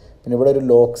ഉപയോഗിച്ചിട്ടുള്ളത്. പിന്നെ ഇവിടെ ഒരു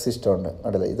ലോക്ക് സിസ്റ്റം ഉണ്ട്,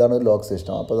 കണ്ടില്ല, ഇതാണ് ഒരു ലോക്ക്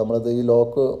സിസ്റ്റം. അപ്പോൾ നമ്മളത് ഈ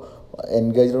ലോക്ക്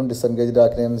എൻഗേജ്ഡും ഡിസെൻഗേജ്ഡ്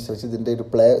ആക്കുന്നതിനനുസരിച്ച് ഇതിൻ്റെ ഒരു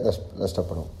പ്ലേ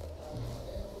നഷ്ടപ്പെടും.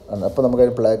 അപ്പോൾ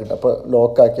നമുക്കതിന് പ്ലേ കിട്ടും. അപ്പോൾ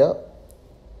ലോക്കാക്കിയാൽ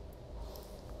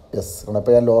യെസ്,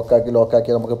 അപ്പോൾ ഞാൻ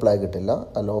ലോക്കാക്കിയാൽ നമുക്ക് പ്ലേ കിട്ടില്ല.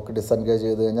 ആ ലോക്ക് ഡിസെൻഗേജ്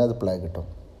ചെയ്ത് കഴിഞ്ഞാൽ അത് പ്ലേ കിട്ടും.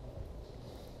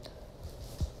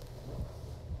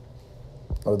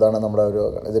 ഇതാണ് നമ്മുടെ ഒരു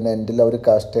ഇതിൻ്റെ എൻഡിൽ അവർ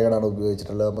കാസ്റ്റ് അയണാണ്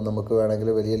ഉപയോഗിച്ചിട്ടുള്ളത്. അപ്പോൾ നമുക്ക് വേണമെങ്കിൽ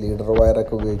വലിയ ലീഡർ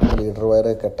വയറൊക്കെ ഉപയോഗിക്കും. ലീഡർ വയർ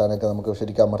കെട്ടാനൊക്കെ നമുക്ക്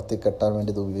ശരിക്കും അമർത്തി കെട്ടാൻ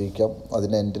വേണ്ടി ഇത് ഉപയോഗിക്കാം.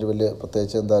 അതിൻ്റെ എൻഡിൽ വലിയ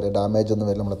പ്രത്യേകിച്ച് എന്താ പറയുക, ഡാമേജ് ഒന്നും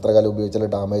വരില്ല. നമ്മൾ എത്ര കാലം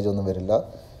ഉപയോഗിച്ചാലും ഡാമേജ് ഒന്നും വരില്ല.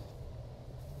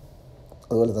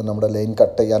 അതുപോലെ തന്നെ നമ്മുടെ ലൈൻ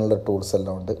കട്ട് ചെയ്യാനുള്ള ടൂൾസ്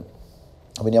എല്ലാം ഉണ്ട്.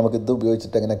 അപ്പോൾ ഇനി നമുക്ക് ഇത്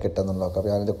ഉപയോഗിച്ചിട്ട് എങ്ങനെ കെട്ടുമെന്ന് നോക്കാം.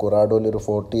 അപ്പോൾ ഞാനിത് കുറാഡോയിൽ ഒരു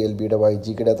 40 LBയുടെ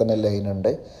YGയുടെ തന്നെ ലൈൻ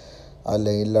ഉണ്ട്. ആ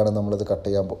ലൈനിലാണ് നമ്മളിത്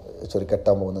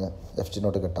കെട്ടാൻ പോകുന്നത്, FG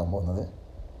നോട്ട് കെട്ടാൻ പോകുന്നത്.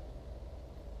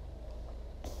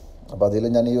 അപ്പോൾ അതിൽ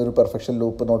ഞാൻ ഈ ഒരു പെർഫെക്ഷൻ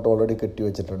ലൂപ്പ് നോട്ട് ഓൾറെഡി കെട്ടി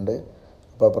വെച്ചിട്ടുണ്ട്.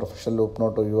 അപ്പോൾ ആ പെർഫെക്ഷൻ ലൂപ്പ്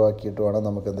നോട്ട് ഒഴിവാക്കിയിട്ട് വേണം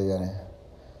നമുക്ക് എന്ത് ചെയ്യാൻ,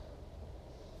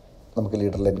 നമുക്ക്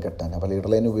ലീഡർ ലൈൻ കെട്ടാൻ. അപ്പോൾ ലീഡർ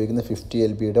ലൈൻ ഉപയോഗിക്കുന്നത് 50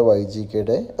 LBയുടെ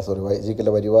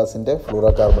YGയുടെ വരിവാസിൻ്റെ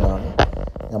ഫ്ലൂറോ കാർബണാണ്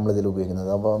നമ്മളിതിൽ ഉപയോഗിക്കുന്നത്.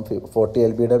 അപ്പം 40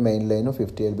 LBയുടെ മെയിൻ ലൈനും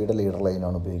 50 LBയുടെ ലീഡർ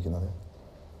ലൈനാണ് ഉപയോഗിക്കുന്നത്.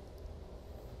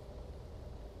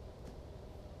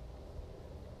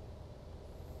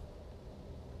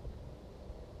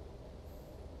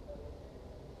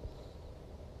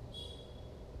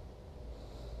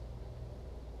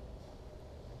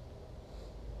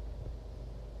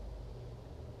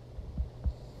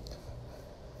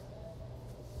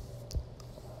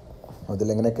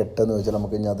 അതിലെങ്ങനെ കെട്ടെന്ന് ചോദിച്ചാൽ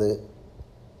നമുക്ക് ഇനി അത്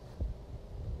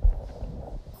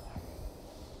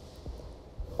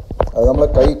നമ്മളെ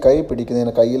കൈ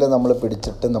പിടിക്കുന്നതിന് കയ്യിൽ നമ്മൾ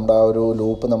പിടിച്ചിട്ട് നമ്മുടെ ആ ഒരു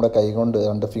ലൂപ്പ് നമ്മുടെ കൈ കൊണ്ട്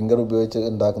 2 ഫിംഗർ ഉപയോഗിച്ച്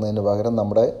ഉണ്ടാക്കുന്നതിന് പകരം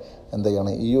നമ്മുടെ എന്ത്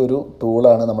ചെയ്യണം, ഈ ഒരു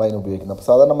ടൂളാണ് നമ്മളതിന് ഉപയോഗിക്കുന്നത്. അപ്പോൾ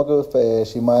സാധാരണ നമുക്ക്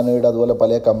ഷിമാനോയുടെ അതുപോലെ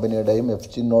പല കമ്പനിയുടെയും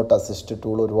FG നോട്ട് അസിസ്റ്റ്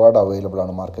ടൂൾ ഒരുപാട് അവൈലബിൾ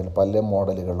ആണ് മാർക്കറ്റിൽ, പല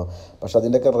മോഡലുകളിലും. പക്ഷേ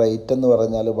അതിൻ്റെയൊക്കെ റേറ്റ് എന്ന്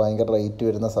പറഞ്ഞാൽ ഭയങ്കര റേറ്റ്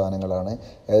വരുന്ന സാധനങ്ങളാണ്.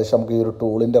 ഏകദേശം നമുക്ക് ഈ ഒരു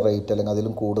ടൂളിൻ്റെ റേറ്റ് അല്ലെങ്കിൽ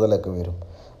അതിലും കൂടുതലൊക്കെ വരും.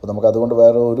 അപ്പോൾ നമുക്ക് അതുകൊണ്ട്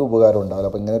വേറെ ഒരു ഉപകാരം ഉണ്ടാവില്ല.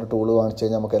 അപ്പോൾ ഇങ്ങനെ ഒരു ടൂൾ വാങ്ങിച്ചു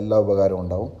കഴിഞ്ഞാൽ നമുക്ക് എല്ലാ ഉപകാരവും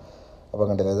ഉണ്ടാവും. അപ്പോൾ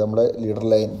കണ്ടില്ലേ, ഇത് നമ്മുടെ ലീഡർ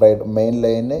ലൈൻ മെയിൻ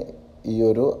ലൈന് ഈ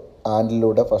ഒരു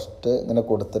ആൻഡിലൂടെ ഫസ്റ്റ് ഇങ്ങനെ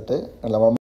കൊടുത്തിട്ട്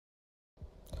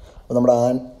അപ്പോൾ നമ്മുടെ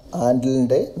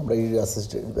ആൻഡിലിൻ്റെ നമ്മുടെ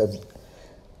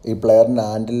ഈ പ്ലെയറിൻ്റെ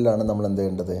ആൻഡിലാണ് നമ്മൾ എന്ത്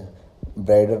ചെയ്യേണ്ടത്,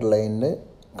 ബ്രൈഡൽ ലൈനിന്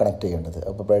കണക്ട് ചെയ്യേണ്ടത്.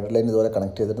 അപ്പോൾ ബ്രൈഡൽ ലൈൻ ഇതുപോലെ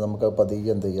കണക്ട് ചെയ്തിട്ട് നമുക്ക്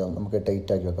പതിയെ എന്ത് ചെയ്യാം, നമുക്ക്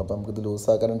ടൈറ്റ് ആക്കി വെക്കാം. അപ്പോൾ നമുക്കിത്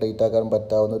ലൂസാക്കാനും ടൈറ്റ് ആക്കാനും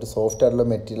പറ്റാവുന്ന ഒരു സോഫ്റ്റ് ആയിട്ടുള്ള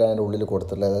മെറ്റീരിയൽ അതിൻ്റെ ഉള്ളിൽ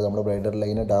കൊടുത്തിട്ടുള്ളത്. അതായത് നമ്മുടെ ബ്രൈഡൽ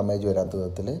ലൈന് ഡാമേജ് വരാത്ത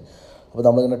വിധത്തിൽ. അപ്പോൾ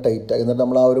നമ്മളിങ്ങനെ ടൈറ്റ് എന്നിട്ട്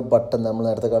നമ്മൾ ആ ഒരു ബട്ടൺ നമ്മൾ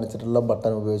നേരത്തെ കാണിച്ചിട്ടുള്ള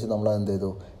ബട്ടൺ ഉപയോഗിച്ച് നമ്മൾ എന്ത് ചെയ്തു,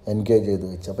 എൻഗേജ് ചെയ്ത്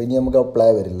വെച്ചു. അപ്പോൾ ഇനി നമുക്ക് ആ പ്ലേ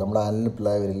വരില്ല, നമ്മുടെ ആനിന്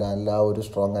പ്ലേ വരില്ല, ആനിൽ ആ ഒരു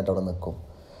സ്ട്രോങ് ആയിട്ട് അവിടെ നിൽക്കും.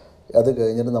 അത്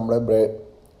കഴിഞ്ഞിട്ട് നമ്മുടെ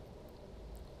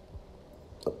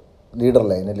ലീഡർ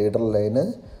ലൈന്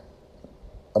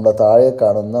നമ്മുടെ താഴെ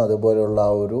കാണുന്ന അതുപോലെയുള്ള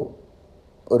ആ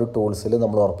ഒരു ടൂൾസിൽ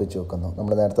നമ്മൾ ഉറപ്പിച്ച് വെക്കുന്നു.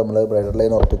 നേരത്തെ നമ്മൾ ബ്രൈഡൽ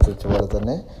ലൈൻ ഉറപ്പിച്ച് വെച്ച പോലെ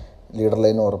തന്നെ ലീഡർ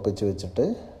ലൈൻ ഉറപ്പിച്ച് വെച്ചിട്ട്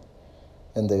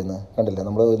എന്ത് ചെയ്യുന്നത് കണ്ടില്ലേ,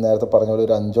 നമ്മൾ നേരത്തെ പറഞ്ഞ പോലെ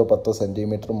ഒരു 5-10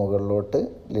 സെൻറ്റിമീറ്റർ മുകളിലോട്ട്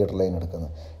ലീഡർ ലൈൻ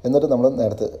എടുക്കുന്നത്. എന്നിട്ട് നമ്മൾ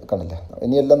നേരത്തെ കണ്ടില്ല,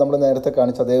 ഇനിയെല്ലാം നമ്മൾ നേരത്തെ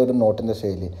കാണിച്ച അതേ ഒരു നോട്ടിൻ്റെ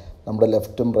ശൈലി നമ്മുടെ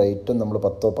ലെഫ്റ്റും റൈറ്റും നമ്മൾ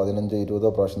 10, 15,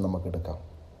 20 പ്രാവശ്യം നമുക്ക് എടുക്കാം.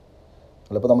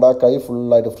 അപ്പോൾ നമ്മുടെ ആ കൈ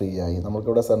ഫുള്ളായിട്ട് ഫ്രീ ആയി.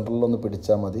 നമുക്കിവിടെ സെൻറ്ററിലൊന്ന്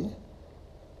പിടിച്ചാൽ മതി,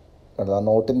 കണ്ടില്ല, ആ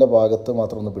നോട്ടിൻ്റെ ഭാഗത്ത്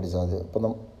മാത്രം ഒന്ന് പിടിച്ചാൽ മതി.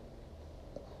 അപ്പം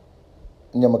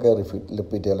ഇനി നമുക്ക്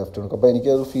റിപ്പീറ്റ് ചെയ്യാം ലെഫ്റ്റ് കൊടുക്കും. അപ്പോൾ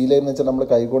എനിക്കൊരു ഫീൽ ചെയ്യുന്നത് വെച്ചാൽ നമ്മൾ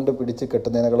കൈകൊണ്ട് പിടിച്ച്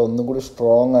കെട്ടുന്നതിനേക്കാൾ ഒന്നും കൂടി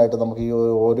സ്ട്രോങ് ആയിട്ട് നമുക്ക് ഈ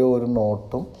ഓരോ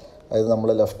നോട്ടും, അതായത് നമ്മൾ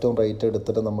ലെഫ്റ്റും റൈറ്റും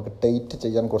എടുത്തിട്ട് നമുക്ക് ടൈറ്റ്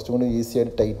ചെയ്യാൻ കുറച്ചും കൂടി ഈസി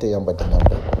ആയിട്ട് ടൈറ്റ് ചെയ്യാൻ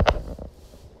പറ്റുന്നുണ്ട്.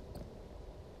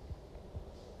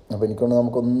 അപ്പോൾ എനിക്കൊണ്ട്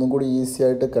നമുക്കൊന്നും കൂടി ഈസി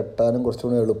ആയിട്ട് കെട്ടാനും കുറച്ചും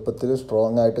കൂടി എളുപ്പത്തിൽ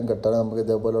സ്ട്രോങ് ആയിട്ടും കെട്ടാനും നമുക്ക്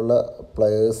ഇതേപോലുള്ള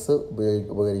പ്ലെയേഴ്സ്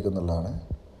ഉപകരിക്കുന്നുള്ളതാണ്.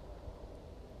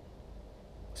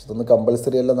 പക്ഷെ ഇതൊന്നും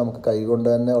കമ്പൽസറി അല്ല, നമുക്ക് കൈകൊണ്ട്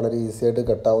തന്നെ വളരെ ഈസി ആയിട്ട്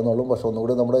കെട്ടാവുന്നുള്ളൂ. പക്ഷെ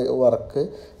ഒന്നുകൂടി നമ്മുടെ വർക്ക്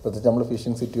പ്രത്യേകിച്ച് നമ്മൾ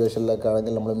ഫിഷിംഗ് സിറ്റുവേഷനിലൊക്കെ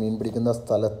ആണെങ്കിൽ നമ്മൾ മീൻ പിടിക്കുന്ന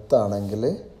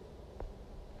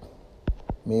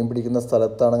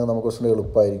സ്ഥലത്താണെങ്കിൽ നമുക്ക് കുറച്ചുകൂടി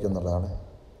എളുപ്പമായിരിക്കും എന്നുള്ളതാണ്.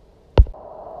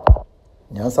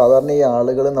 ഞാൻ സാധാരണ ഈ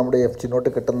ആളുകൾ നമ്മുടെ FG നോട്ട്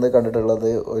കിട്ടുന്നത് കണ്ടിട്ടുള്ളത്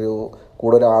ഒരു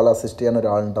കൂടെ ഒരാൾ അസിസ്റ്റ് ചെയ്യാൻ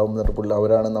ഒരാളുണ്ടാവും. എന്നിട്ട് പുള്ളി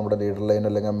അവരാണ് നമ്മുടെ ലീഡർ ലൈനോ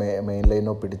അല്ലെങ്കിൽ മെയിൻ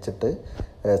ലൈനോ പിടിച്ചിട്ട്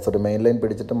മെയിൻ ലൈൻ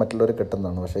പിടിച്ചിട്ട് മറ്റുള്ളവർ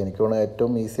കിട്ടുന്നതാണ്. പക്ഷേ എനിക്ക് തോന്നുന്നത്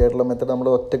ഏറ്റവും ഈസി ആയിട്ടുള്ള മെത്തേഡ് നമ്മൾ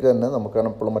ഒറ്റയ്ക്ക് തന്നെ നമുക്കാണ്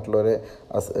എപ്പോഴും മറ്റുള്ളവരെ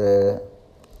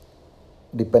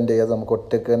ഡിപ്പെൻഡ് ചെയ്യാതെ നമുക്ക്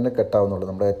ഒറ്റയ്ക്ക് തന്നെ കെട്ടാവുന്നുള്ളൂ.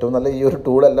 നമ്മുടെ ഏറ്റവും നല്ല ഈ ഒരു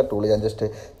ടൂളല്ല ടൂൾ ഞാൻ ജസ്റ്റ്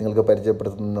നിങ്ങൾക്ക്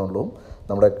പരിചയപ്പെടുത്തുന്നുള്ളൂ.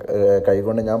 നമ്മുടെ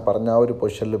കൈകൊണ്ട് ഞാൻ പറഞ്ഞ ആ ഒരു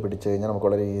പൊസിഷനിൽ പിടിച്ച് കഴിഞ്ഞാൽ നമുക്ക്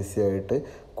വളരെ ഈസി ആയിട്ട്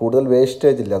കൂടുതൽ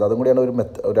വേസ്റ്റേജ് ഇല്ല. അതും കൂടിയാണ് ഒരു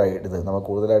ഇത് നമുക്ക്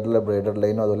കൂടുതലായിട്ടുള്ള ബ്രൈഡർ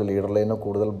ലൈനോ അതുപോലെ ലീഡർ ലൈനോ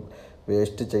കൂടുതൽ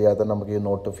വേസ്റ്റ് ചെയ്യാതെ നമുക്ക് ഈ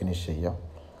നോട്ട് ഫിനിഷ് ചെയ്യാം.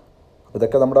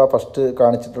 ഇതൊക്കെ നമ്മുടെ ആ ഫസ്റ്റ്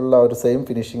കാണിച്ചിട്ടുള്ള ഒരു സെയിം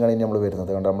ഫിനിഷിങ്ങാണ് ഇനി നമ്മൾ വരുന്നത്.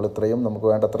 അതുകൊണ്ട് നമ്മൾ ഇത്രയും നമുക്ക്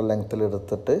വേണ്ടത്ര ലെങ്ത്തിൽ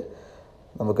എടുത്തിട്ട്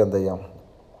നമുക്ക് എന്ത് ചെയ്യാം,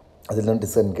 അതിൽ നിന്ന്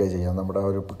ഡിസെൻഗേജ് ചെയ്യാം. നമ്മുടെ ആ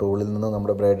ഒരു ടൂളിൽ നിന്ന്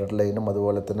നമ്മുടെ ബ്രൈഡർ ലൈനും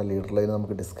അതുപോലെ തന്നെ ലീഡർ ലൈനും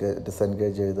നമുക്ക്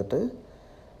ഡിസെൻഗേജ് ചെയ്തിട്ട്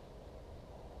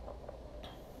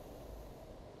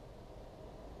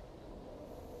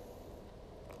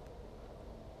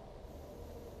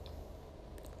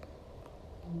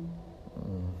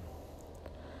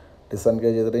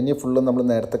ഡിസെൻഗേജ് ചെയ്തിട്ട് ഇനി ഫുള്ളും നമ്മൾ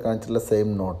നേരത്തെ കാണിച്ചിട്ടുള്ള സെയിം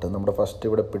നോട്ട് നമ്മുടെ ഫസ്റ്റ്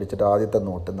ഇവിടെ പിടിച്ചിട്ട് ആദ്യത്തെ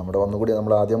നോട്ട് നമ്മുടെ ഒന്നുകൂടി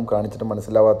നമ്മൾ ആദ്യം കാണിച്ചിട്ട്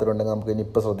മനസ്സിലാവാത്തവരുണ്ടെങ്കിൽ നമുക്ക് ഇനി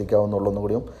ഇപ്പോൾ ശ്രദ്ധിക്കാവുന്നുള്ളൂ.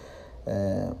 ഒന്നുകൂടിയും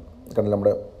കണ്ടില്ല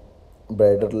നമ്മുടെ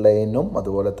ബ്രൈഡർ ലൈനും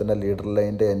അതുപോലെ തന്നെ ലീഡർ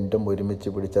ലൈൻ്റെ എൻഡും ഒരുമിച്ച്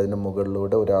പിടിച്ച് അതിൻ്റെ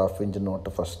മുകളിലൂടെ ഒരു 1/2 ഇഞ്ച് നോട്ട്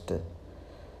ഫസ്റ്റ്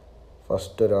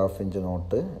ഒരു 1/2 ഇഞ്ച്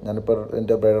നോട്ട്. ഞാനിപ്പോൾ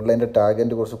എൻ്റെ ബ്രൈഡർ ലൈൻ്റെ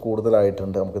ടാഗിൻ്റെ കുറച്ച്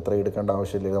കൂടുതലായിട്ടുണ്ട്, നമുക്ക് ഇത്രയും എടുക്കേണ്ട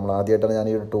ആവശ്യമില്ല. നമ്മൾ ആദ്യമായിട്ടാണ് ഞാൻ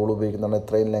ഈ ഒരു ടൂൾ ഉപയോഗിക്കുന്നതാണ്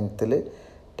ഇത്രയും ലെങ്ത്തിൽ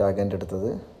ടാഗിൻ്റെ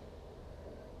എടുത്തത്.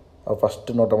 ആ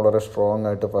ഫസ്റ്റ് നോട്ട് നമ്മൾ വളരെ സ്ട്രോങ്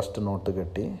ആയിട്ട് ഫസ്റ്റ് നോട്ട്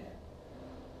കെട്ടി.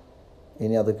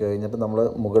 ഇനി അത് കഴിഞ്ഞിട്ട് നമ്മൾ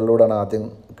മുകളിലൂടെയാണ് ആദ്യം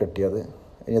കെട്ടിയത്,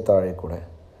 ഇനി താഴെ കൂടെ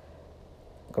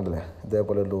കണ്ടില്ലേ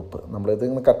ഇതേപോലെ ലൂപ്പ് നമ്മളിത്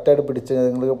ഇങ്ങനെ കറക്റ്റായിട്ട് പിടിച്ച്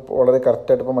നിങ്ങൾ വളരെ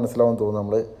കറക്റ്റായിട്ട് ഇപ്പോൾ മനസ്സിലാവും തോന്നുന്നു.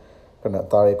 നമ്മൾ കണ്ട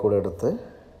താഴെ കൂടെ എടുത്ത്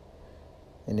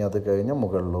ഇനി അത് കഴിഞ്ഞ്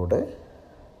മുകളിലൂടെ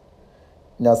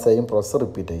ഞാൻ സെയിം പ്രോസസ്സ്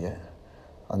റിപ്പീറ്റ് ചെയ്യുക.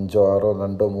 5, 6,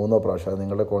 2, 3 പ്രാവശ്യം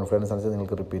നിങ്ങളുടെ കോൺഫിഡൻസ് അനുസരിച്ച്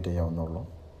നിങ്ങൾക്ക് റിപ്പീറ്റ് ചെയ്യാവുന്നുള്ളൂ.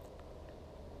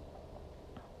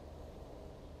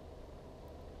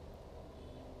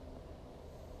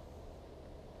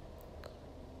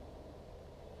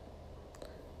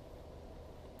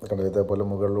 കണ്ടത് ഇതേപോലെ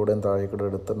മുകളിലൂടെയും താഴേക്കൂടെ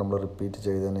എടുത്ത് നമ്മൾ റിപ്പീറ്റ്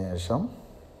ചെയ്തതിന് ശേഷം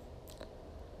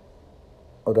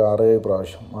ഒരു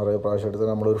 6-7 പ്രാവശ്യം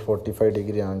എടുത്ത് നമ്മളൊരു 45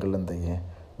 ഡിഗ്രി ആംഗിളിൽ എന്ത് ചെയ്യുക,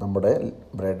 നമ്മുടെ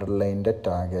ബ്രൈഡർ ലൈൻ്റെ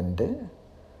ടാഗൻറ്റ്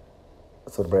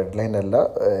ബ്രൈഡർ ലൈൻ അല്ല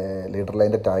ലീഡർ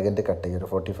ലൈൻ്റെ ടാഗൻറ്റ് കട്ട് ചെയ്യുക, ഒരു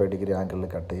 45 ഡിഗ്രി ആംഗിളിൽ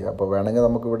കട്ട് ചെയ്യുക. അപ്പോൾ വേണമെങ്കിൽ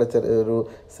നമുക്കിവിടെ ഒരു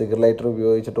സിഗർ ലൈറ്റർ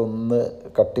ഉപയോഗിച്ചിട്ട് ഒന്ന്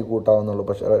കട്ടി കൂട്ടാവുന്നുള്ളൂ.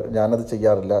 പക്ഷേ ഞാനത്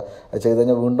ചെയ്യാറില്ല. അത് ചെയ്ത്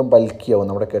കഴിഞ്ഞാൽ വീണ്ടും ബൾക്കിയാവും,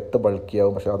 നമ്മുടെ കെട്ട്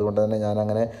ബൾക്കിയാവും. പക്ഷേ അതുകൊണ്ട് തന്നെ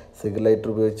ഞാനങ്ങനെ സിഗർ ലൈറ്റർ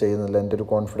ഉപയോഗിച്ച് ചെയ്യുന്നില്ല. എൻ്റെ ഒരു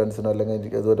കോൺഫിഡൻസിനോ അല്ലെങ്കിൽ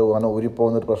ഇതൊരു അങ്ങനെ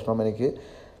ഊരിപ്പോകുന്നൊരു പ്രശ്നം എനിക്ക്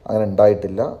അങ്ങനെ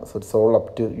ഉണ്ടായിട്ടില്ല. So it's all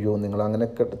up to you. നിങ്ങൾ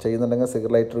അങ്ങനെയൊക്കെ ചെയ്യുന്നുണ്ടെങ്കിൽ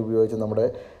സിഗർ ലൈറ്റർ ഉപയോഗിച്ച് നമ്മുടെ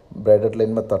ബ്രൈഡർ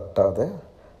ലൈനിൽ തട്ടാതെ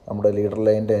നമ്മുടെ ലീഡർ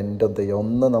ലൈൻ്റെ എൻഡ് എന്ത് ചെയ്യുക,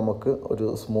 ഒന്ന് നമുക്ക് ഒരു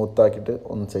സ്മൂത്താക്കിയിട്ട്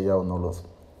ഒന്ന് ചെയ്യാവുന്നുള്ളൂ.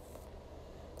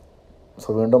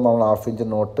 സോ വീണ്ടും നമ്മൾ 1/2 ഇഞ്ച്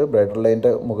നോട്ട് ബ്രൈഡർ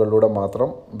ലൈൻ്റെ മുകളിലൂടെ മാത്രം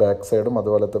ബാക്ക് സൈഡും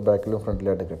അതുപോലത്തെ ബാക്കിലും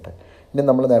ഫ്രണ്ടിലായിട്ട് കിട്ടെ. ഇനി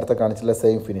നമ്മൾ നേരത്തെ കാണിച്ചില്ല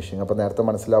സെയിം ഫിനിഷിങ്. അപ്പോൾ നേരത്തെ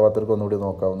മനസ്സിലാവാത്തവർക്ക് ഒന്നുകൂടി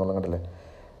നോക്കാവുന്നുള്ളൂ. കണ്ടില്ലേ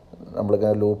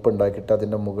നമ്മളിങ്ങനെ ലൂപ്പ് ഉണ്ടാക്കിയിട്ട്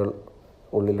അതിൻ്റെ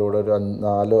ഉള്ളിലൂടെ ഒരു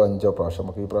 4-5 പ്രാവശ്യം,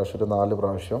 നമുക്ക് ഈ പ്രാവശ്യം ഒരു 4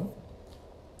 പ്രാവശ്യം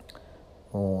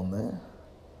 3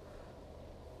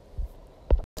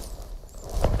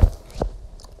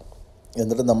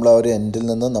 എന്നിട്ട് നമ്മൾ ആ ഒരു എൻഡിൽ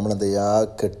നിന്ന് നമ്മൾ എന്ത് ചെയ്യുക, ആ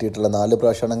കെട്ടിയിട്ടുള്ള 4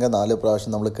 പ്രാവശ്യമാണെങ്കിൽ 4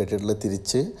 പ്രാവശ്യം നമ്മൾ കെട്ടിയിട്ടുള്ള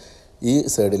തിരിച്ച് ഈ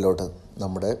സൈഡിലോട്ട്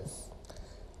നമ്മുടെ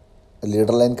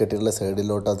ലീഡർ ലൈൻ കെട്ടിയിട്ടുള്ള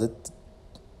സൈഡിലോട്ട് അത്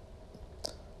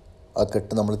ആ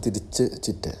കെട്ട് നമ്മൾ തിരിച്ച്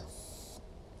ചിറ്റ്.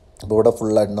 അപ്പോൾ ഇവിടെ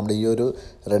ഫുള്ളായിട്ട് നമ്മുടെ ഈ ഒരു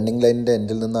റണ്ണിങ് ലൈനിൻ്റെ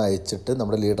എൻഡിൽ നിന്ന് അയച്ചിട്ട്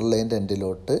നമ്മുടെ ലീഡർ ലൈനിൻ്റെ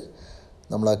എൻഡിലോട്ട്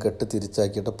നമ്മൾ ആ കെട്ട്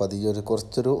തിരിച്ചാക്കിയിട്ട് പതിയെ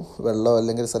കുറച്ചൊരു വെള്ളം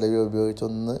അല്ലെങ്കിൽ സലവ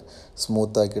ഉപയോഗിച്ചൊന്ന്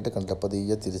സ്മൂത്താക്കിയിട്ട് കണ്ടിട്ട്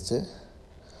പതിയെ തിരിച്ച്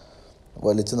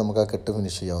വലിച്ച് നമുക്ക് ആ കെട്ട്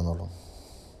ഫിനിഷ് ചെയ്യാവുന്നുള്ളൂ.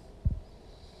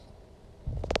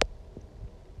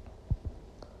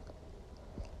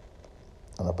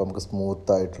 അപ്പോൾ നമുക്ക്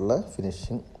സ്മൂത്തായിട്ടുള്ള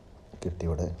ഫിനിഷിങ് കിട്ടി.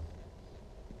 ഇവിടെ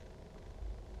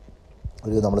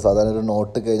നമ്മൾ സാധാരണ ഒരു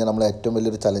നോട്ട് കഴിഞ്ഞാൽ നമ്മൾ ഏറ്റവും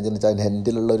വലിയൊരു ചലഞ്ച് എന്ന് വെച്ചാൽ അതിൻ്റെ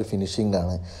എൻഡിലുള്ള ഒരു ഫിനിഷിംഗ്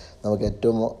ആണ്. നമുക്ക്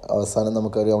ഏറ്റവും അവസാനം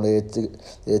നമുക്കറിയാം നമ്മൾ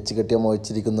ഏച്ച് കെട്ടിയാൽ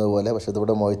മുഴച്ചിരിക്കുന്നത് പോലെ, പക്ഷേ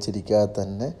ഇതിവിടെ മുഴച്ചിരിക്കാതെ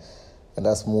തന്നെ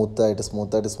എല്ലാം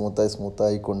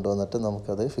സ്മൂത്തായി കൊണ്ടുവന്നിട്ട്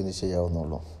നമുക്കത് ഫിനിഷ്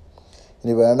ചെയ്യാവുന്നുള്ളൂ.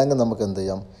 ഇനി വേണമെങ്കിൽ നമുക്ക് എന്ത്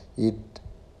ചെയ്യാം,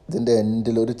 ഇതിൻ്റെ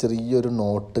എൻഡിൽ ഒരു ചെറിയൊരു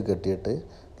നോട്ട് കെട്ടിയിട്ട്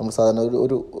നമ്മൾ സാധാരണ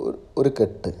ഒരു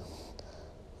കെട്ട്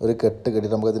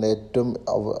കെട്ടിയിട്ട് നമുക്കതിൻ്റെ ഏറ്റവും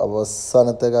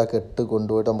അവസാനത്തേക്ക് ആ കെട്ട്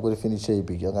കൊണ്ടുപോയിട്ട് നമുക്കൊരു ഫിനിഷ്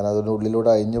ചെയ്യിപ്പിക്കാം. അങ്ങനെ അതിൻ്റെ ഉള്ളിലൂടെ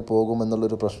അഴിഞ്ഞു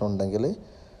പോകുമെന്നുള്ളൊരു പ്രശ്നം ഉണ്ടെങ്കിൽ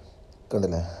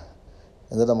കണ്ടില്ലേ,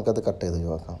 എന്നിട്ട് നമുക്കത് കട്ട് ചെയ്ത്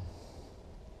ഒഴിവാക്കാം.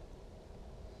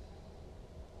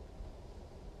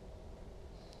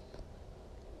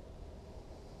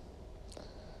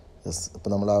 യെസ്, ഇപ്പോൾ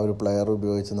നമ്മൾ ആ ഒരു പ്ലെയർ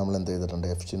ഉപയോഗിച്ച് നമ്മൾ എന്ത് ചെയ്തിട്ടുണ്ട്,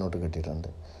 FG നോട്ട് കെട്ടിയിട്ടുണ്ട്.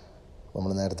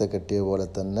 നമ്മൾ നേരത്തെ കെട്ടിയ പോലെ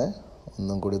തന്നെ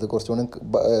ഒന്നും കൂടി ഇത് കുറച്ചുകൂടി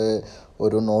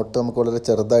ഒരു നോട്ട് നമുക്ക് വളരെ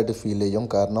ചെറുതായിട്ട് ഫീൽ ചെയ്യും.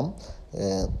 കാരണം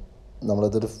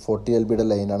നമ്മളിതൊരു 40 LBയുടെ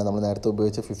ലൈനാണ്, നമ്മൾ നേരത്തെ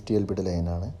ഉപയോഗിച്ച 50 LBയുടെ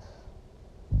ലൈനാണ്.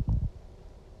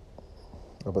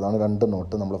 അപ്പോൾ ഇതാണ് 2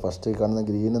 നോട്ട്. നമ്മൾ ഫസ്റ്റ് കാണുന്ന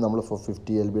ഗ്രീന് നമ്മൾ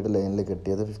 50 LBയുടെ ലൈനിൽ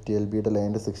കെട്ടിയത്, 50 LBയുടെ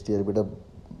ലൈനിൽ 60 LBയുടെ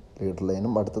ലീഡർ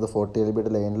ലൈനും, അടുത്തത് 40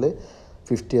 LBയുടെ ലൈനിൽ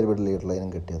 50 LBയുടെ ലീഡർ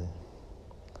ലൈനും കെട്ടിയത്.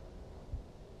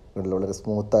 വളരെ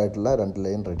സ്മൂത്തായിട്ടുള്ള 2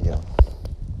 ലൈൻ റെഡിയാണ്.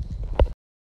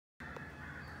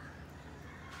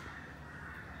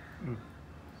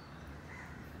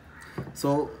 സോ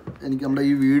എനിക്ക് നമ്മുടെ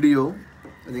ഈ വീഡിയോ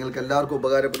നിങ്ങൾക്ക് എല്ലാവർക്കും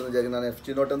ഉപകാരപ്പെടുന്ന വിചാരിക്കുന്നതാണ്.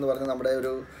 FG നോട്ട് എന്ന് പറഞ്ഞാൽ നമ്മുടെ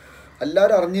ഒരു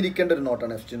എല്ലാവരും അറിഞ്ഞിരിക്കേണ്ട ഒരു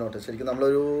നോട്ടാണ് FG നോട്ട്. ശരിക്കും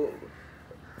നമ്മളൊരു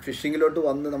ഫിഷിങ്ങിലോട്ട്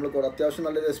വന്ന് നമ്മൾ അത്യാവശ്യം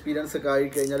നല്ലൊരു എക്സ്പീരിയൻസ് ഒക്കെ ആയി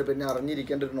കഴിഞ്ഞാൽ പിന്നെ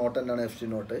അറിഞ്ഞിരിക്കേണ്ട ഒരു നോട്ട് തന്നെയാണ് FG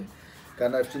നോട്ട്.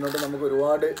 കാരണം FG നോട്ട് നമുക്ക്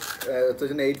ഒരുപാട്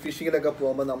നൈറ്റ് ഫിഷിങ്ങിലൊക്കെ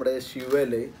പോകുമ്പോൾ നമ്മുടെ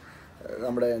ശിവയിൽ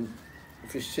നമ്മുടെ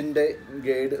ഫിഷിൻ്റെ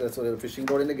ഫിഷിംഗ്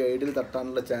റോഡിൻ്റെ ഗൈഡിൽ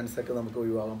തട്ടാനുള്ള ചാൻസ് ഒക്കെ നമുക്ക്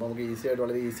ഒഴിവാകും. അപ്പോൾ നമുക്ക്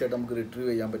വളരെ ഈസി ആയിട്ട് നമുക്ക് റിട്രീവ്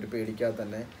ചെയ്യാൻ പറ്റും പേടിക്കാതെ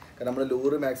തന്നെ. കാരണം നമ്മൾ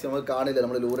ലൂറ് മാക്സിമം നമുക്ക് കാണില്ല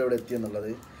നമ്മൾ ലൂറ് എവിടെ എത്തിയെന്നുള്ളത്.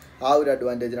 ആ ഒരു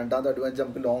അഡ്വാൻറ്റേജ്. രണ്ടാമത്തെ അഡ്വാൻറ്റേജ്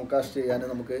നമുക്ക് ലോങ് കാസ്റ്റ് ചെയ്യാൻ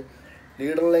നമുക്ക്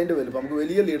ലീഡർ ലൈൻ്റെ വലുപ്പം നമുക്ക്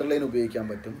വലിയ ലീഡർ ലൈൻ ഉപയോഗിക്കാൻ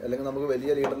പറ്റും. അല്ലെങ്കിൽ നമുക്ക്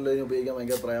വലിയ ലീഡർ ലൈൻ ഉപയോഗിക്കാൻ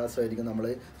ഭയങ്കര പ്രയാസമായിരിക്കും. നമ്മൾ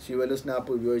ശിവലും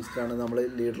സ്നാപ്പ് ഉപയോഗിച്ചിട്ടാണ് നമ്മൾ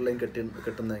ലീഡർ ലൈൻ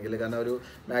കിട്ടുന്നതെങ്കിൽ. കാരണം ഒരു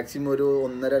മാക്സിമം ഒരു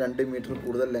 1.5-2 മീറ്റർ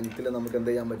കൂടുതൽ ലെങ്ത്തിൽ നമുക്ക്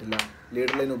എന്ത് ചെയ്യാൻ പറ്റില്ല,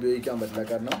 ലീഡർ ലൈൻ ഉപയോഗിക്കാൻ പറ്റില്ല.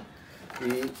 കാരണം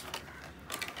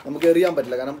നമുക്ക് എറിയാൻ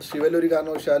പറ്റില്ല. കാരണം ശിവൽ ഒരു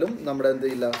കാരണവശാലും നമ്മുടെ എന്ത്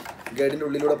ചെയ്യില്ല, ഗൈഡിൻ്റെ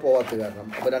ഉള്ളിലൂടെ പോകാത്ത കാരണം.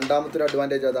 അപ്പോൾ രണ്ടാമത്തെ ഒരു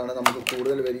അഡ്വാൻറ്റേജ് അതാണ്, നമുക്ക്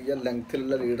കൂടുതൽ വലിയ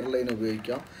ലെങ്ത്തിലുള്ള ലീഡർ ലൈൻ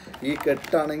ഉപയോഗിക്കാം. ഈ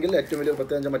കെട്ടാണെങ്കിൽ ഏറ്റവും വലിയ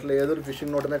പ്രത്യേകം മറ്റുള്ള ഏതൊരു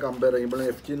ഫിഷിംഗ് നോട്ടിനെ കമ്പയർ ചെയ്യുമ്പോൾ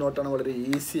FG നോട്ടാണ് വളരെ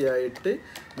ഈസി ആയിട്ട്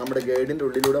നമ്മുടെ ഗൈഡിൻ്റെ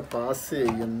ഉള്ളിലൂടെ പാസ്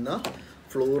ചെയ്യുന്ന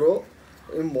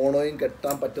ഫ്ലൂറോയും മോണോയും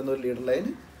കെട്ടാൻ പറ്റുന്ന ഒരു ലീഡർ ലൈൻ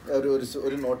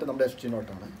ഒരു നോട്ട് നമ്മുടെ FG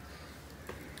നോട്ടാണ്.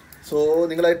 സോ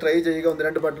നിങ്ങളായി ട്രൈ ചെയ്യുക,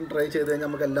 1-2 ബട്ടൺ ട്രൈ ചെയ്ത് കഴിഞ്ഞാൽ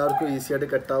നമുക്ക് എല്ലാവർക്കും ഈസി ആയിട്ട്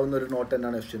കെട്ടാവുന്ന ഒരു നോട്ട്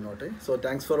തന്നെയാണ് FG not. So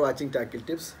thanks for watching tackle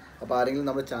tips. അപ്പോൾ ആരെങ്കിലും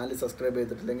നമ്മുടെ ചാനൽ സബ്സ്ക്രൈബ്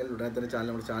ചെയ്തിട്ടില്ലെങ്കിൽ ഉടനെ തന്നെ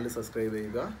നമ്മുടെ ചാനൽ സബ്സ്ക്രൈബ്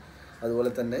ചെയ്യുക.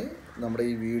 അതുപോലെ തന്നെ നമ്മുടെ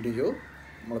ഈ വീഡിയോ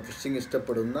നമ്മൾ ഫിഷിംഗ്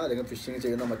ഇഷ്ടപ്പെടുന്ന അല്ലെങ്കിൽ ഫിഷിംഗ്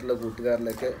ചെയ്യുന്ന മറ്റുള്ള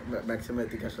കൂട്ടുകാരിലേക്ക് മാക്സിമം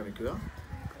എത്തിക്കാൻ ശ്രമിക്കുക.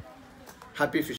 Happy phishing.